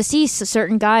really start to see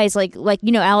certain guys like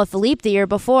Alaphilippe the year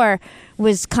before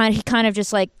was kind of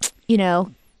just like,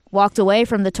 walked away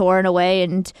from the Tour in a way,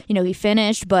 and he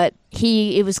finished, but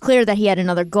it was clear that he had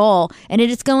another goal, and it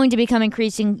is going to become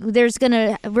increasing.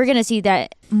 We're gonna see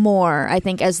that more, I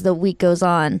think, as the week goes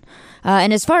on.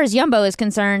 And as far as Jumbo is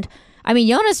concerned, I mean,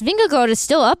 Jonas Vingegaard is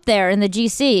still up there in the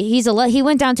GC. He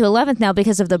went down to 11th now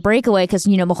because of the breakaway, because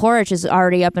Mohoric is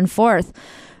already up in 4th.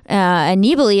 And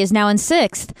Nibali is now in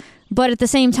 6th. But at the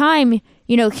same time,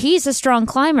 he's a strong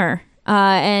climber.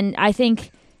 And I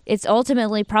think it's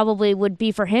ultimately probably would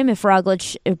be for him if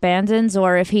Roglic abandons,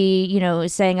 or if he,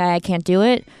 is saying, I can't do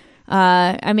it.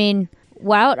 I mean,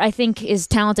 Wout, I think, is a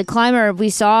talented climber.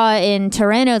 We saw in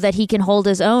Tirreno that he can hold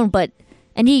his own,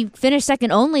 and he finished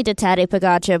second only to Tadej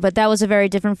Pogačar, but that was a very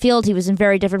different field. He was in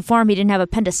very different form. He didn't have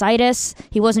appendicitis.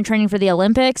 He wasn't training for the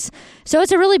Olympics. So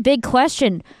it's a really big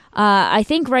question. I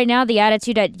think right now the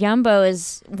attitude at Jumbo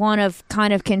is one of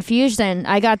kind of confusion.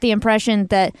 I got the impression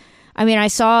that, I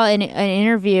saw an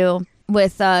interview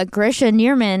with Grisha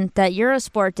Nierman that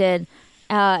Eurosport did,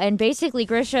 and basically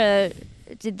Grisha,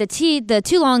 the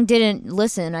too long didn't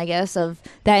listen, I guess, of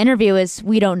that interview is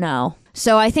we don't know.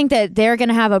 So I think that they're going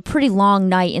to have a pretty long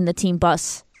night in the team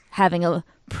bus, having a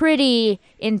pretty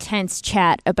intense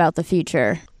chat about the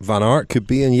future. Van Aert could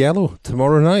be in yellow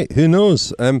tomorrow night. Who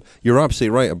knows? You're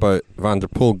absolutely right about Van der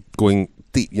Poel going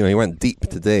deep. He went deep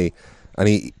today, and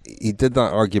he did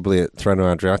that arguably at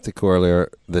Tirreno Adriatico earlier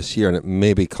this year, and it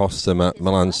maybe cost him at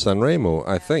Milan-San Remo,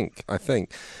 I think.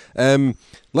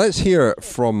 Let's hear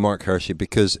from Mark Hirschi,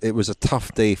 because it was a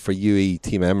tough day for UAE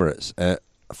Team Emirates.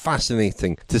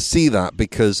 Fascinating to see that,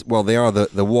 because, well, they are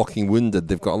the walking wounded.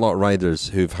 They've got a lot of riders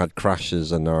who've had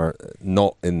crashes and are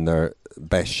not in their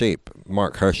best shape.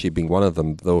 Mark Hirschi being one of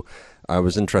them, though I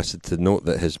was interested to note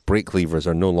that his brake levers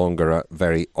are no longer at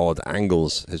very odd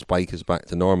angles. His bike is back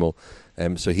to normal.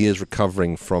 So he is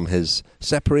recovering from his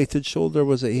separated shoulder.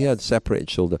 Was it? He had separated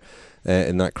shoulder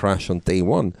in that crash on day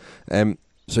one.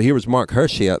 So here was Mark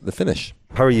Hirschi at the finish.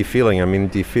 How are you feeling? I mean,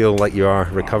 do you feel like you are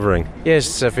recovering?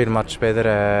 Yes, I feel much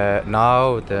better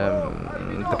now.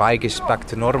 The bike is back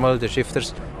to normal, the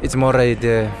shifters. It's more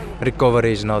the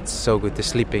recovery is not so good, the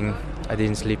sleeping. I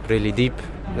didn't sleep really deep.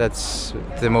 That's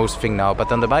the most thing now.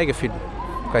 But on the bike, I feel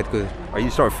quite good. Are you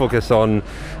sort of focused on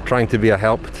trying to be a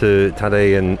help to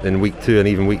Tadej in week 2 and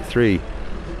even week 3?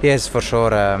 Yes, for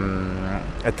sure.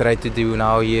 I try to do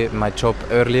now my job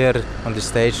earlier on the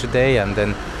stage today, and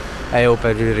then I hope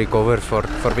I will recover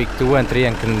for week 2 and 3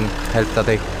 and can help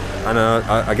Tadej. And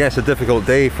I guess a difficult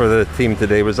day for the team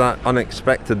today. Was that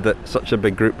unexpected that such a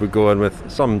big group would go in with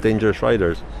some dangerous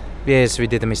riders? Yes, we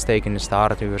did a mistake in the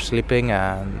start. We were slipping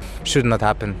and should not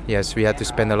happen. Yes, we had to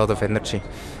spend a lot of energy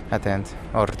at the end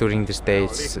or during the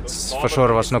stage. It's for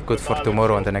sure was not good for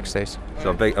tomorrow and the next days. So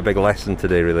a big lesson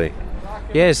today, really.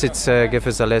 Yes, it's gives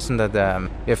us a lesson that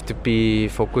you have to be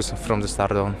focused from the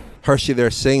start on. Hershey,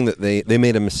 they're saying that they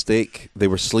made a mistake. They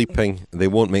were sleeping. They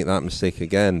won't make that mistake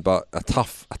again. But a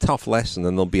tough lesson,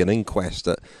 and there'll be an inquest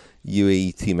at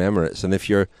UAE Team Emirates. And if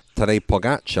you're Tadej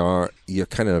Pogačar, you're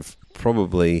kind of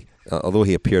probably, although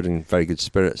he appeared in very good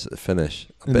spirits at the finish,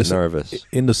 a bit nervous.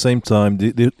 In the same time,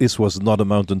 this was not a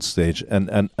mountain stage,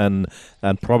 and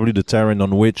probably the terrain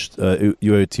on which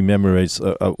UAE Team Emirates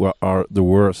are the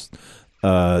worst.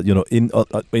 In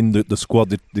the squad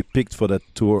they picked for that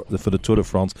tour, for the Tour de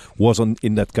France, was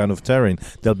in that kind of terrain.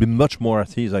 They'll be much more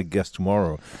at ease, I guess,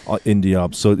 tomorrow in the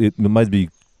Alps. So it might be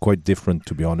quite different,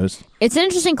 to be honest. It's an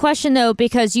interesting question, though,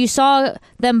 because you saw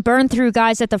them burn through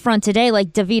guys at the front today,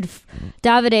 like Davide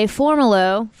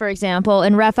Formolo, for example,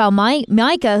 and Rafael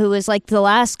Majka, who was like the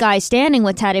last guy standing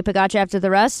with Tadej Pogačar after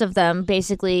the rest of them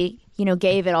basically,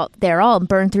 gave it all their all and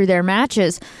burned through their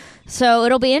matches. So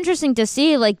it'll be interesting to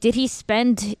see, like, did he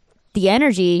spend the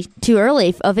energy too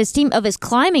early of his team, of his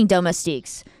climbing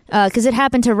domestiques? Because it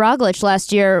happened to Roglic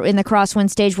last year in the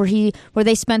crosswind stage where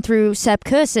they spent through Sepp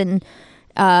Kuss and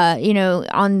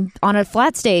on a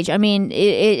flat stage. I mean,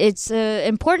 it's an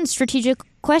important strategic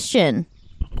question.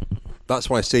 That's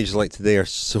why stages like today are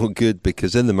so good,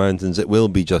 because in the mountains it will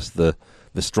be just the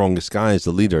strongest guys,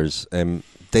 the leaders.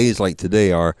 Days like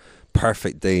today are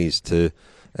perfect days to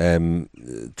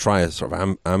try a sort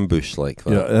of ambush like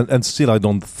that. Yeah, and still I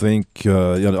don't think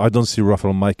I don't see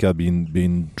Rafael Majka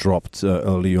being dropped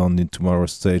early on in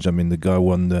tomorrow's stage. I mean, the guy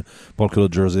won the polka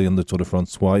dot jersey on the Tour de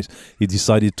France twice. He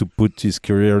decided to put his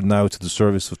career now to the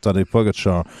service of Tadej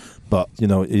Pogačar. But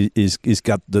he's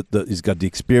got the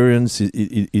experience.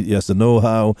 He has the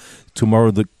know-how.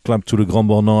 Tomorrow the climb to the Grand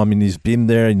Bornand. I mean, he's been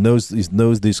there. He knows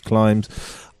these climbs.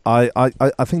 I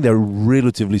think they're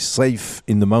relatively safe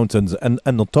in the mountains, and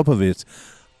on top of it,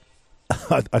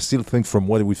 I still think from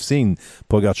what we've seen,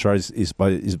 Pogačar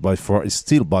is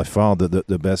still by far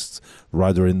the best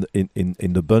rider in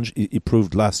the bunch. He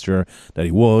proved last year that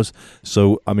he was.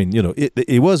 So I mean,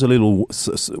 it was a little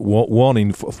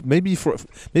warning maybe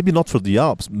not for the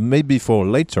Alps, maybe for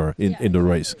later in the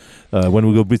race when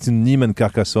we go between Nîmes and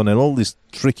Carcassonne and all these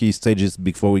tricky stages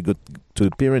before we go to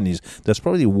the Pyrenees. That's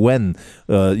probably when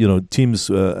teams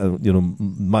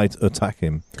might attack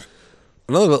him.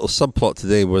 Another little subplot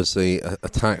today was the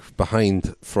attack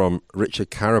behind from Richard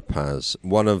Carapaz,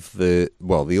 one of the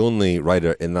only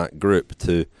rider in that group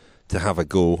to have a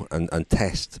go and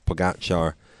test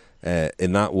Pogačar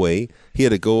in that way. He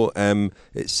had a go.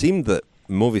 It seemed that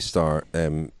Movistar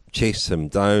chased him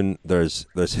down. There's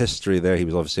history there. He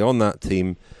was obviously on that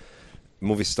team.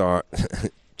 Movistar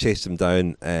chased him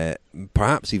down,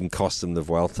 perhaps even cost him the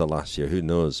Vuelta last year. Who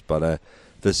knows? But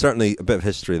there's certainly a bit of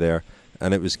history there.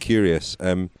 And it was curious.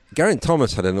 Geraint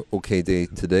Thomas had an okay day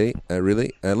today,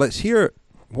 really. Let's hear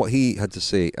what he had to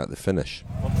say at the finish.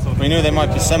 We knew there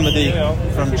might be somebody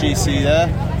from GC there,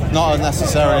 not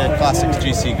necessarily a classic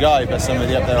GC guy, but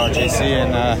somebody up there on GC,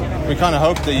 and we kind of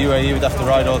hoped that UAE would have to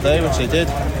ride all day, which they did.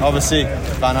 Obviously,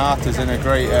 Van Aert is in a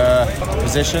great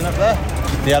position up there.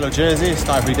 The yellow jersey, it's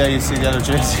not every day you see the yellow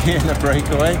jersey in a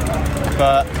breakaway.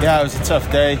 But yeah, it was a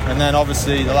tough day, and then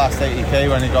obviously the last 80k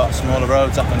when he got smaller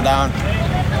roads up and down,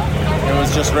 it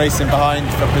was just racing behind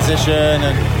for position,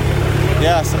 and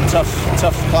yeah, some tough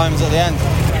climbs at the end.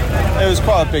 It was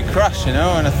quite a big crash, and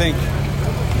I think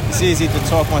it's easy to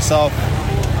talk myself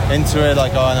into it,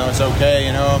 like, oh no, it's okay,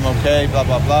 I'm okay, blah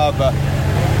blah blah, but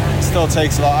it still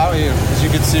takes a lot out of you, as you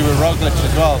could see with Roglic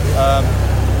as well.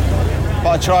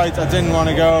 But I didn't want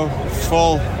to go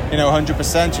full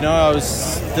 100%, I was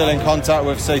still in contact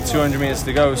with, say, 200 metres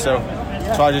to go, so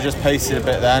tried to just pace it a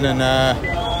bit then, and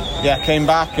came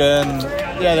back, and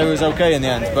it was okay in the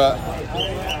end, but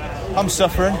I'm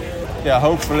suffering.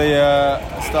 Hopefully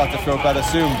start to feel better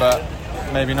soon, but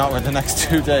maybe not with the next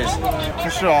 2 days. For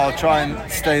sure, I'll try and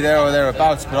stay there or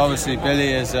thereabouts, but obviously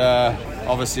Billy is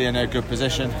obviously in a good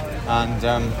position, and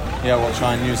we'll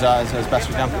try and use that as best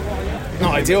we can.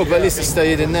 Not ideal, but at least I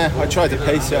stayed in there. I tried to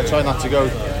pace it. I tried not to go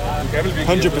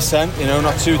 100%,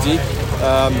 not too deep.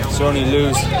 So only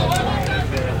lose,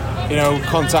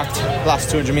 contact last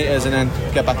 200 metres and then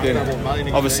get back in.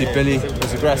 Obviously Billy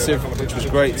was aggressive, which was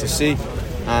great to see,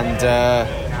 and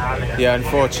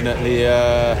unfortunately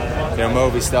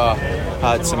Movistar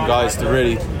had some guys to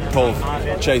really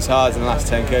chase hard in the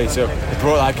last 10k, so it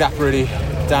brought that gap really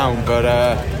down, but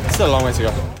still a long way to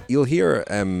go. You'll hear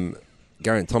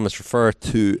Geraint Thomas refer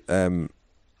to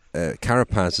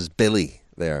Carapaz as Billy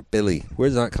there. Billy, where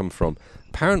does that come from?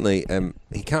 Apparently,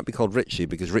 he can't be called Richie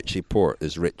because Richie Port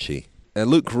is Richie.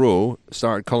 Luke Rowe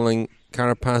started calling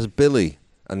Carapaz Billy,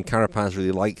 and Carapaz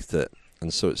really liked it,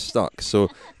 and so it stuck. So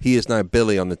he is now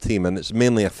Billy on the team, and it's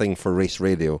mainly a thing for race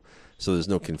radio, so there's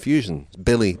no confusion.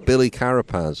 Billy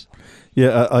Carapaz.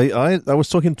 Yeah, I was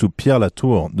talking to Pierre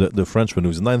Latour, the Frenchman who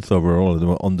was 9th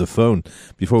overall, on the phone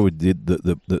before we did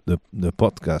the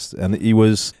podcast, and he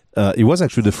was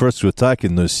actually the first to attack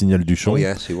in the Signal Duchamp. Oh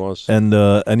yes, he was. And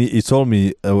he told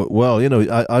me,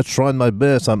 I tried my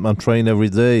best. I'm training every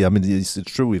day. I mean, it's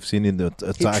true. We've seen in the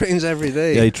attack. He trains every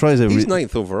day. Yeah, he tries every. He's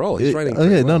 9th overall. He's riding.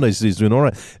 He's doing all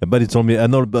right. But he told me,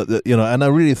 and I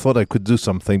really thought I could do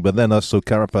something. But then I saw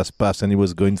Carapaz pass, and he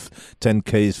was going 10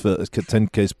 k's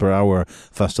per hour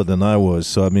faster than I was.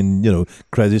 So I mean,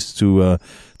 credits to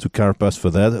Carapaz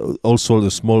for that. Also, a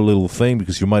small little thing,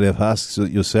 because you might have asked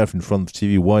yourself in front of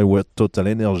TV, why were Total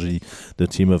Energy, the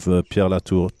team of Pierre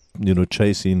Latour,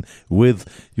 chasing with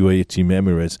UAE Team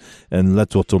Emirates? And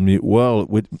Latour told me, well,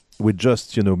 we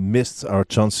just missed our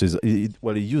chances. He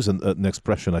used an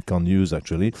expression I can't use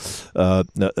actually,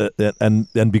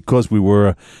 and because we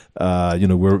were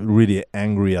we're really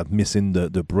angry at missing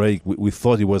the break, we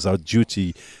thought it was our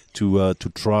duty to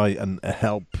try and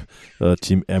help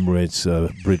Team Emirates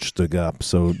bridge the gap.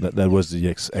 So that was the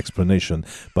explanation.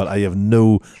 But I have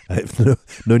no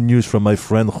news from my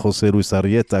friend Jose Luis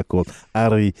Arrieta, called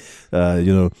Ari,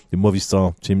 the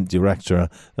Movistar team director,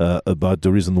 about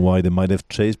the reason why they might have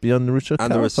chased beyond Richard Carapaz.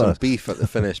 And there was some beef at the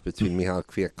finish between Michal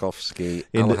Kwiatkowski,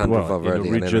 Alejandro Valverde,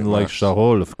 in a region like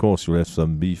Charolles, of course, you have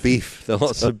some beef. There are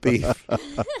lots of beef.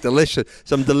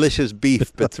 Some delicious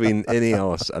beef between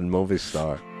Ineos and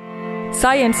Movistar.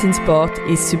 Science in Sport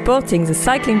is supporting the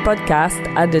cycling podcast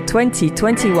at the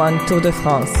 2021 Tour de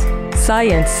France.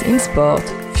 Science in Sport,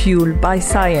 fueled by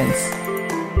science.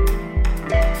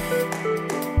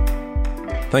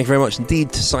 Thank you very much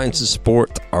indeed to Science in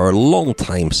Sport, our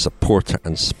long-time supporter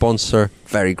and sponsor.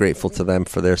 Very grateful to them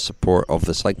for their support of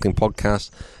the cycling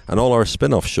podcast and all our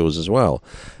spin-off shows as well.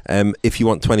 If you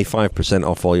want 25%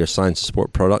 off all your Science in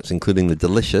Sport products, including the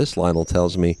delicious, Lionel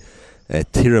tells me,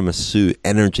 tiramisu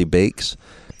energy bakes,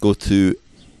 go to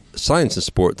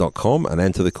scienceinsport.com and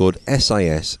enter the code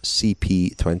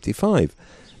SISCP25.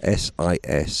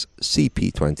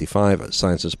 SISCP25 at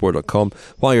scienceinsport.com.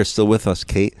 While you're still with us,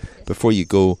 Kate, before you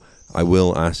go, I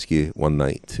will ask you one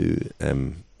night to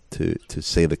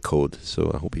say the code.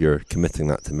 So I hope you're committing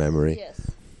that to memory.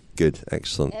 Yes. Good,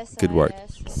 excellent, good work.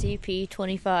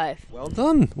 SISCP25.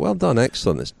 Well done,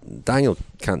 excellent. Daniel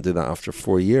can't do that after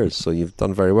 4 years, so you've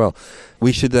done very well.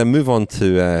 We should move on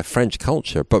to French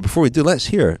culture, but before we do, let's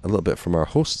hear a little bit from our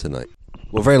host tonight.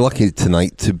 We're very lucky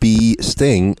tonight to be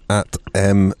staying at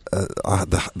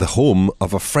the home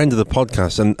of a friend of the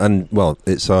podcast, and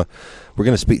it's we're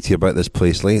going to speak to you about this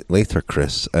place later,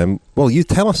 Chris. You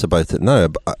tell us about it now.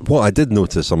 What I did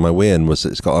notice on my way in was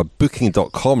it's got a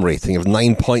Booking.com rating of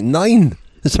 9.9.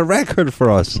 It's a record for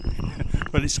us.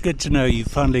 Well, it's good to know you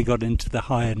finally got into the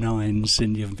higher nines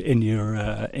in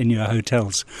your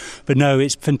hotels. But no,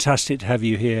 it's fantastic to have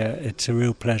you here. It's a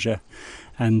real pleasure,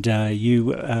 and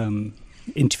you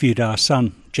interviewed our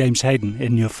son James Hayden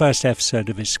in your first episode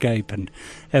of Escape, and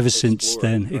ever since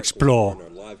then, Explore.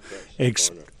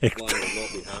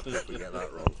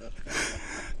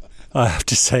 I have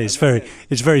to say, it's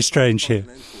very strange here.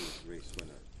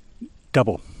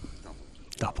 Double,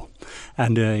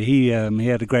 and he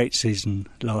had a great season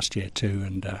last year too,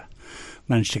 and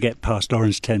managed to get past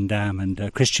Laurens ten Dam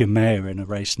and Christian Meyer in a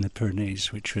race in the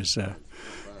Pyrenees, which was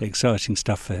exciting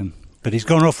stuff for him. But he's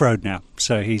gone off road now,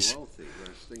 so he's.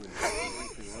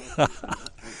 You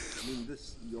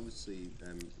obviously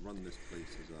run this place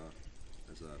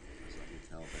as a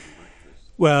hotel bed and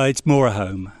breakfast. Well, it's more a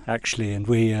home actually, and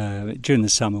we during the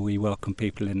summer we welcome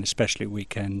people in, especially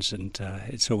weekends, and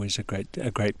it's always a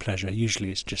great pleasure. Usually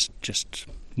it's just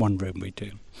one room we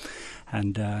do,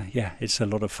 and it's a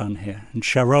lot of fun here. And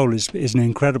Charolles is an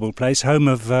incredible place, home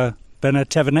of Bernard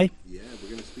Thévenet. Yeah, we're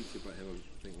going to speak to you about him I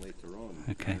think later on.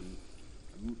 Okay.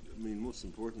 Most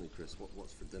importantly, Chris,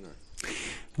 what's for dinner?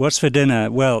 What's for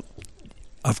dinner? Well,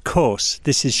 Of course,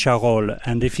 this is Charolles,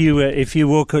 and if you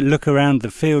look around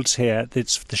the fields here,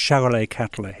 it's the Charolais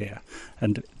cattle are here,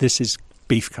 and this is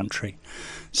beef country.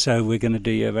 So we're going to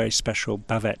do a very special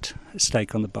bavette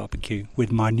steak on the barbecue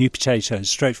with my new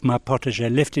potatoes, straight from our potager,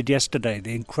 lifted yesterday,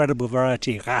 the incredible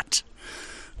variety Rat,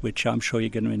 which I'm sure you're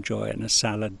going to enjoy, and a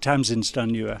salad. Tamsin's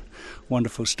done you a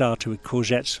wonderful starter with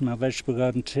courgettes from our vegetable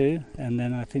garden too, and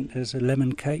then I think there's a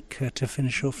lemon cake to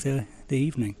finish off the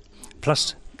evening,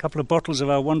 plus a couple of bottles of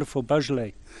our wonderful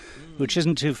Beaujolais, which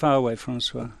isn't too far away,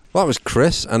 Francois. Well, that was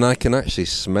Chris, and I can actually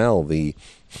smell the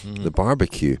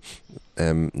barbecue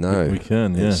now. We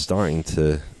can, yeah. It's starting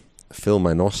to fill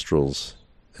my nostrils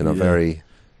in a very...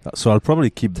 So I'll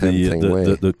probably keep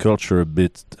the culture a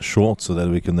bit short so that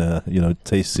we can,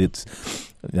 taste it.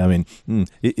 I mean,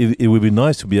 it would be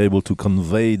nice to be able to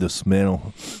convey the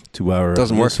smell to our. It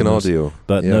doesn't work in audio,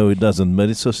 but no, it doesn't. But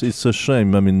it's a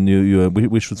shame. I mean,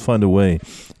 we should find a way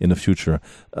in the future.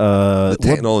 The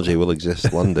technology will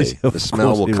exist one day. The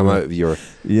smell will come out of your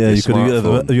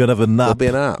smartphone. You have an app. There'll be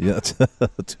an app. Yeah,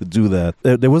 to do that.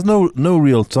 There was no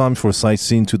real time for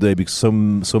sightseeing today because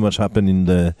so much happened in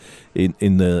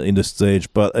the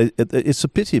stage. But it's a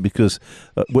pity because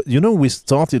we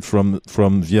started from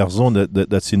Vierzon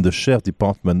that's in the Cher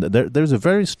department. There's a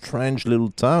very strange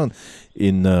little town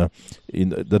in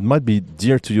that might be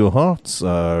dear to your heart,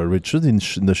 Richard, in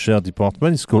the Cher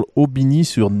department. It's called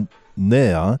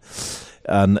Aubigny-sur-Ner,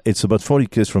 and it's about 40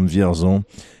 km from Vierzon,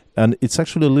 and it's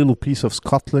actually a little piece of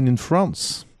Scotland in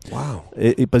France. Wow.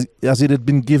 As it had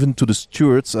been given to the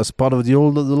Stuarts as part of the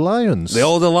Old Alliance. The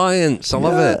Old Alliance, I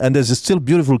love it. And there's a still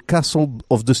beautiful castle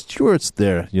of the Stuarts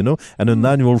there, and an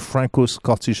annual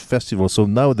Franco-Scottish festival. So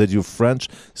now that you're French,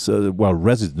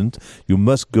 resident, you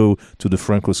must go to the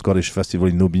Franco-Scottish festival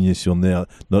in Aubigny-sur-Ner,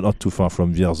 not too far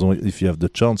from Vierzon, if you have the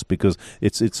chance, because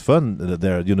it's fun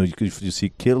there. You see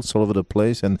kilts all over the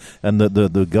place, and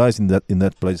the guys in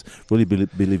that place really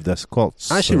believe they're Scots.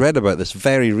 I actually read about this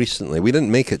very recently. We didn't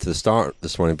make it to the start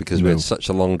this morning because we had such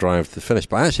a long drive to finish,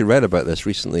 but I actually read about this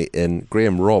recently in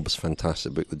Graham Robb's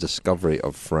fantastic book, The Discovery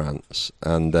of France,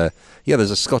 and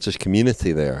there's a Scottish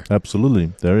community there.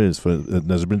 Absolutely, there is.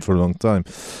 There's been for a long time.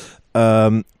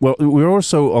 We're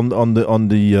also in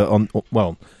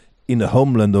the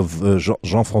homeland of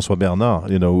Jean-François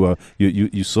Bernard.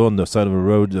 You saw on the side of the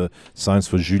road signs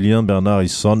for Julien Bernard,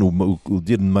 his son, who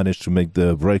didn't manage to make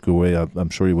the breakaway. I'm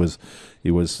sure he was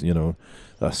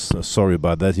sorry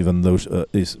about that, even though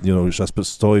Jasper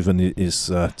Stuyven,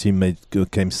 his teammate,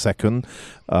 came second.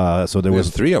 So there was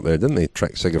three up there, didn't they?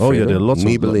 Trek Segafredo. Oh yeah, there are lots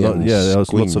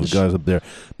of guys up there.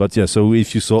 But yeah, so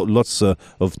if you saw lots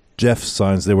of Jeff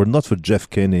signs, they were not for Jeff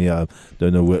Kenny. I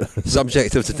don't know where.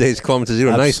 Subject of today's Kilometre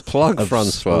Zero. Nice plug,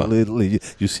 Francois. Absolutely.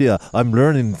 You see, I'm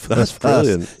learning That's fast.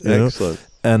 Brilliant. Excellent.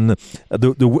 And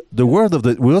the word of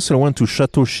we also went to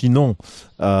Château Chinon,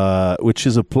 which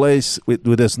is a place where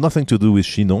there's nothing to do with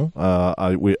Chinon.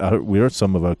 We heard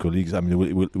some of our colleagues. I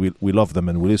mean, we love them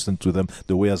and we listen to them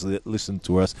the way as they listen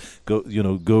to us.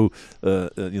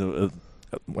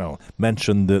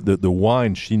 Mention the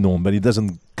wine Chinon, but it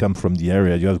doesn't come from the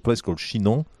area. You have a place called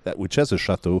Chinon, which has a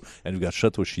chateau, and you got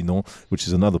Chateau Chinon, which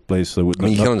is another place. So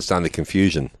you can understand the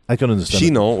confusion. I can understand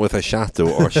Chinon with a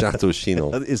chateau or Chateau Chinon.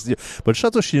 But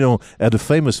Chateau Chinon had a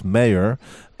famous mayor,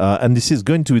 and this is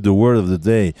going to be the word of the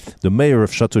day. The mayor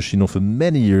of Chateau Chinon for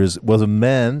many years was a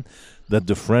man that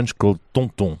the French called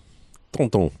Tonton.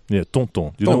 Tonton. Yeah,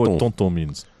 Tonton. Do you know what Tonton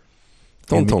means?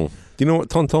 Tonton. Do you know what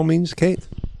Tonton means, Kate?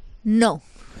 No.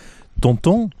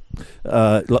 Tonton,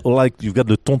 like you've got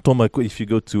the Tonton Macoute. If you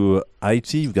go to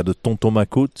Haiti, you've got the Tonton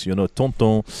Macoute.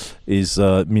 Tonton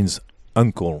means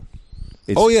uncle.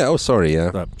 Sorry,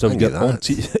 yeah. Right. So you got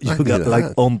auntie. You got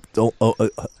like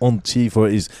auntie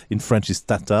in French is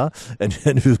tata,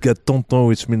 and you've got tonton,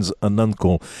 which means an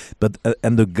uncle. But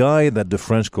and the guy that the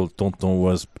French called tonton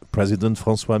was President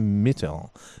François Mitterrand.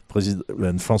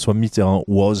 And François Mitterrand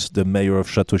was the mayor of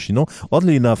Château Chinon.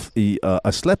 Oddly enough,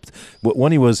 I slept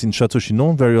when he was in Château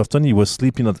Chinon. Very often, he was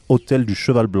sleeping at Hôtel du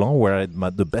Cheval Blanc, where I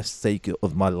had the best steak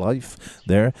of my life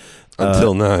there.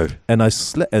 Until now. And I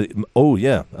slept. I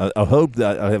hope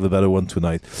that I have a better one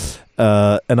tonight.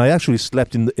 And I actually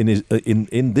slept in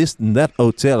that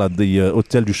hotel at the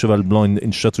Hôtel du Cheval Blanc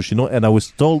in Château Chinon. And I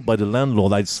was told by the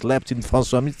landlord I'd slept in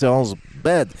François Mitterrand's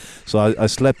bed. So I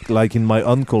slept like in my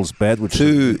uncle's bed. Which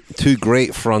two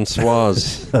great Francois.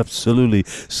 Absolutely.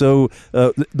 So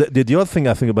the other thing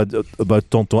I think about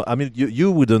Tonton, I mean,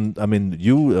 you wouldn't. I mean,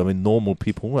 normal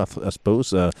people, I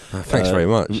suppose. Thanks very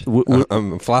much.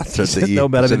 I'm flattered that you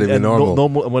consider me normal.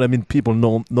 Normal. When I mean people,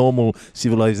 normal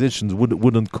civilizations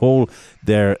wouldn't call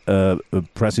their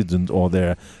president or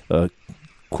their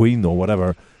queen or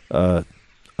whatever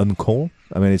uncle.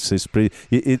 I mean, it's pretty.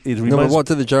 It reminds. No, but what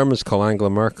do the Germans call Angela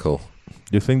Merkel?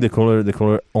 Do you think they call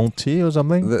her auntie or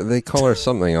something? They call her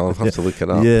something. I'll have to look it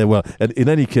up. Yeah, well, and in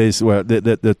any case, well,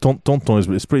 the tonton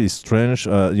is pretty strange.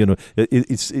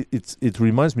 It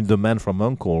reminds me of the man from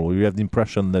Uncle. You have the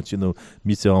impression that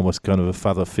Mitterrand was kind of a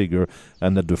father figure,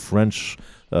 and that the French,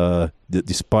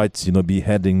 despite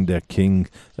beheading their king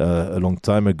a long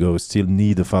time ago, still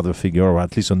need a father figure or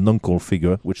at least an uncle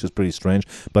figure, which is pretty strange.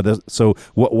 But so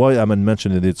why am I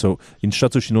mentioning it? So in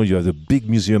Château Chinon, you have the big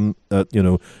museum,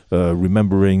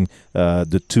 remembering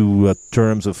the two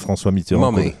terms of François Mitterrand.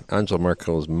 Mummy. Angela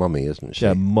Merkel's mummy, isn't she?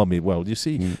 Yeah, mummy. Well, you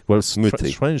see,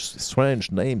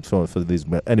 strange name for this.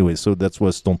 But anyway, so that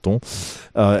was Tonton.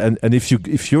 And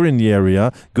if you're in the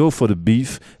area, go for the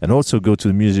beef and also go to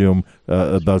the museum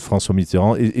about François Mitterrand.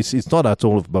 It's not at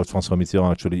all about François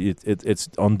Mitterrand, actually. It's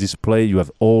on display. You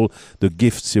have all the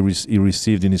gifts he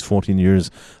received in his 14 years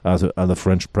as a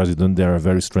French president. They're a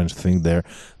very strange thing there,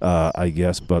 I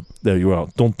guess. But there you are.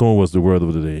 Tonton was the word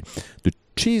of the day. The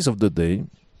cheese of the day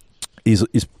is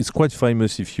quite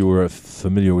famous if you're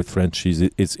familiar with French cheese.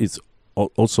 It's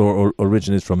also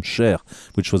originates from Cher,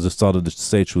 which was the start of the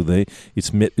stage today.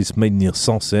 It's made near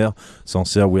Sancerre.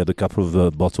 Sancerre, we had a couple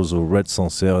of bottles of red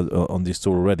Sancerre on this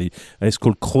store already. And it's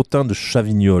called Crottin de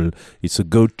Chavignol. It's a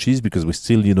goat cheese because we're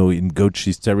still, in goat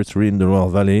cheese territory in the Loire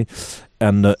Valley.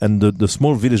 And the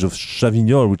small village of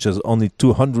Chavignol, which has only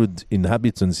 200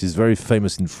 inhabitants, is very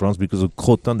famous in France because of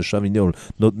Crottin de Chavignol.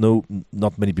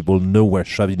 Not many people know where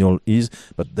Chavignol is,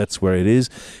 but that's where it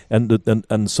is. And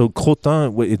so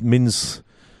Crottin, it means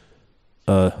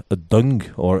a dung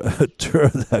or a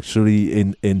turd, actually,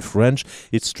 in French.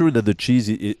 It's true that the cheese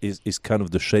is kind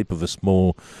of the shape of a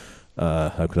small,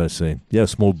 how could I say? Yeah, a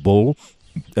small bowl.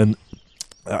 And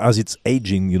as it's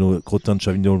aging, Crottin de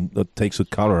Chavignol takes a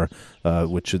color,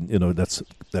 which that's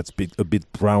a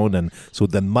bit brown, and so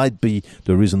that might be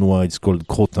the reason why it's called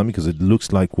Crottin, because it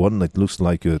looks like one. It looks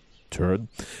like a turd,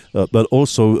 but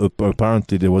also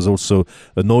apparently there was also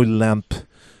an oil lamp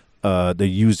they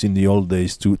used in the old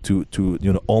days to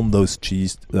on those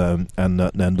cheese, and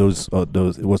those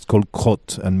it was called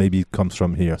crotte, and maybe it comes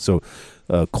from here. So.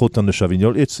 Crottin de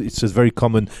Chavignol. It's a very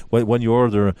common when you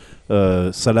order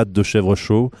salade de chèvre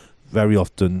chaud. Very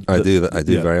often, I do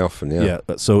very often. Yeah.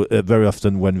 So very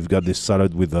often when we've got this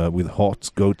salad with hot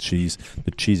goat cheese,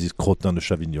 the cheese is Crottin de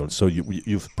Chavignol. So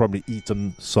you've probably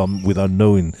eaten some without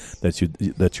knowing that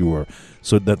you were.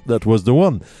 So that was the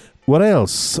one. What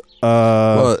else?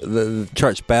 Well, the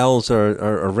church bells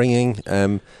are ringing.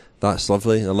 That's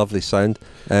lovely, a lovely sound.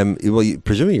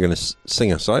 Presumably you're going to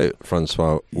sing us out,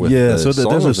 Francois. With so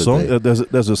there's a song.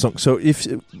 There's a song. So if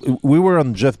we were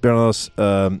on Jeff Bernard's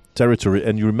territory,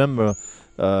 and you remember.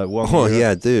 Yeah,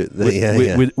 I do.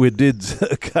 We did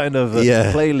kind of a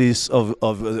playlist of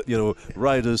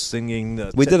riders singing.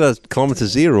 We did a Kilometre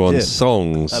Zero on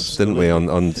songs, absolutely. Didn't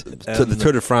we? On the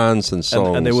Tour de France and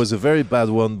songs. And there was a very bad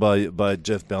one by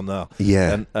Jeff Bernard.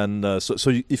 Yeah. And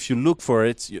so if you look for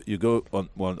it, you go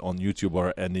on YouTube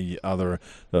or any other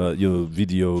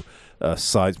video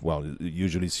site. Well,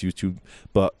 usually it's YouTube,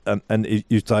 but and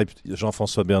you type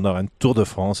Jean-François Bernard and Tour de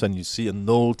France, and you see an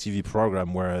old TV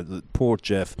program where the poor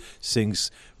Jeff sings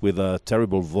with a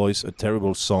terrible voice, a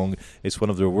terrible song. It's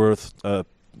one of the worst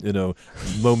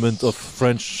moment of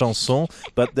French chanson.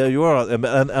 But there you are, and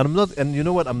I'm not. And you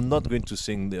know what? I'm not going to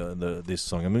sing this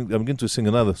song. I'm going to sing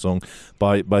another song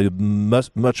by a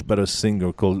much better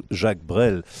singer called Jacques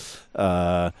Brel.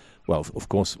 Well, of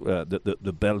course,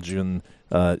 the Belgian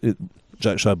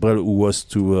Jacques Brel, who was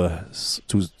to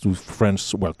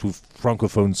French, to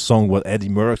Francophone song what Eddie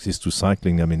Merckx is to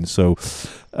cycling. I mean, so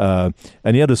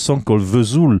and he had a song called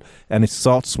Vesoul, and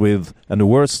the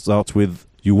words start with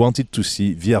 "You wanted to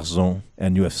see Vierzon,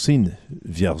 and you have seen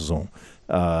Vierzon."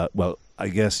 Well, I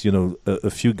guess a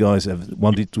few guys have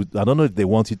wanted to. I don't know if they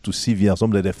wanted to see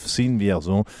Vierzon, but they've seen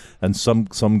Vierzon, and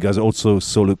some guys also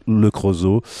saw le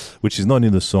Creusot, which is not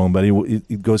in the song, but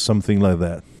it goes something like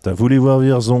that. T'as voulu voir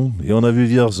Vierzon, et on a vu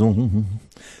Vierzon.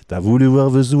 T'as voulu voir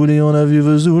Vesoul, et on a vu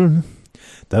Vesoul.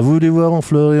 T'as voulu voir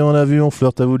Honfleur, et on a vu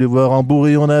Honfleur. T'as voulu voir Hambourg,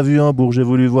 et on a vu Hambourg. J'ai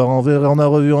voulu voir Anvers, et on a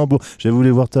revu Hambourg. J'ai voulu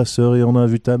voir ta sœur, et on a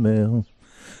vu ta mère.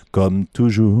 Comme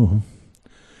toujours.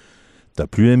 T'as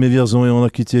plus aimé Vierzon et on a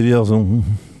quitté Vierzon.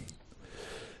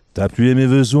 T'as plus aimé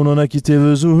Vesoul, on a quitté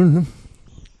Vesoul.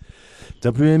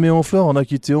 T'as plus aimé Honfleur, on a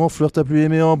quitté Honfleur. T'as plus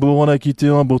aimé Hambourg, on a quitté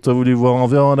Hambourg. T'as voulu voir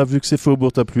Anvers, on a vu que c'est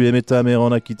Faubourg. T'as plus aimé ta mère,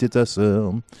 on a quitté ta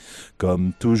sœur.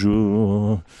 Comme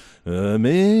toujours.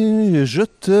 Mais je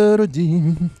te le dis,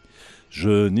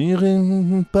 je n'irai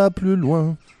pas plus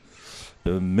loin.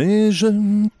 Mais je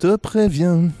te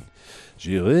préviens,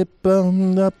 J'irai pas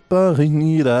à Paris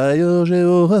ni d'ailleurs, j'ai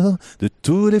horreur de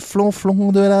tous les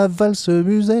flonflons, de la valse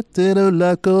musette et de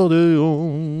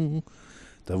l'accordéon.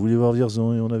 T'as voulu voir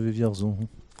Vierzon et on avait Vierzon.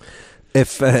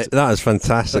 If that is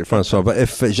fantastic, Francois. But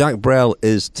if Jacques Brel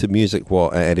is to music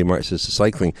what Eddie Merckx is to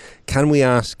cycling, can we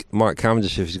ask Mark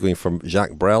Cavendish if he's going for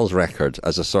Jacques Brel's record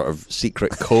as a sort of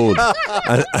secret code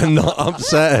and not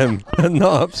upset him? We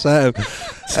have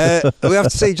to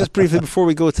say just briefly before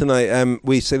we go tonight,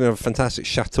 we stayed in a fantastic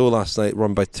chateau last night,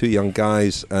 run by two young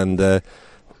guys, and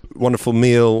wonderful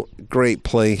meal, great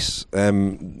place.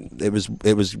 It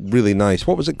was really nice.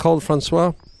 What was it called,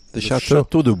 Francois? The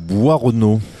chateau de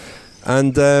Bois-Renaud.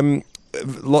 And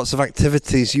lots of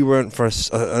activities. You went for an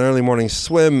early morning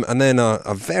swim, and then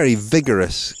a very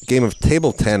vigorous game of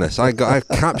table tennis. I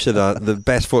captured the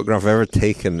best photograph I've ever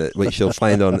taken, which you'll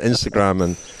find on Instagram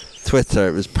and Twitter.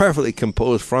 It was perfectly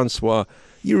composed. Francois,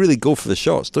 you really go for the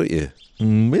shots, don't you?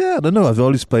 Yeah, I don't know. I've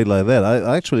always played like that.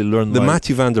 I actually learned the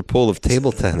Matthew van der Poel of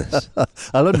table tennis.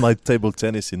 I learned my table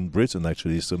tennis in Britain,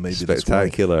 actually, so maybe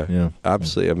spectacular. That's why. Yeah,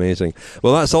 absolutely amazing.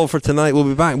 Well, that's all for tonight. We'll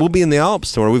be back. We'll be in the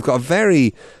Alps tomorrow. We've got a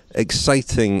very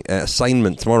exciting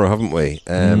assignment tomorrow, haven't we?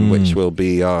 Which will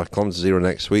be Kilometre Zero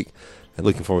next week. And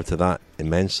looking forward to that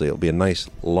immensely. It'll be a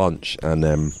nice lunch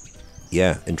and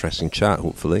interesting chat.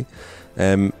 Hopefully,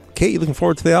 Kate, you looking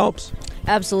forward to the Alps?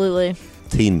 Absolutely.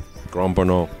 Teen Grand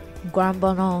Bonnot. Grand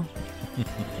Bonnot.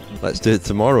 Let's do it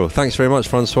tomorrow. Thanks very much,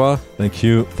 Francois. Thank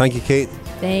you. Thank you, Kate.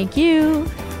 Thank you.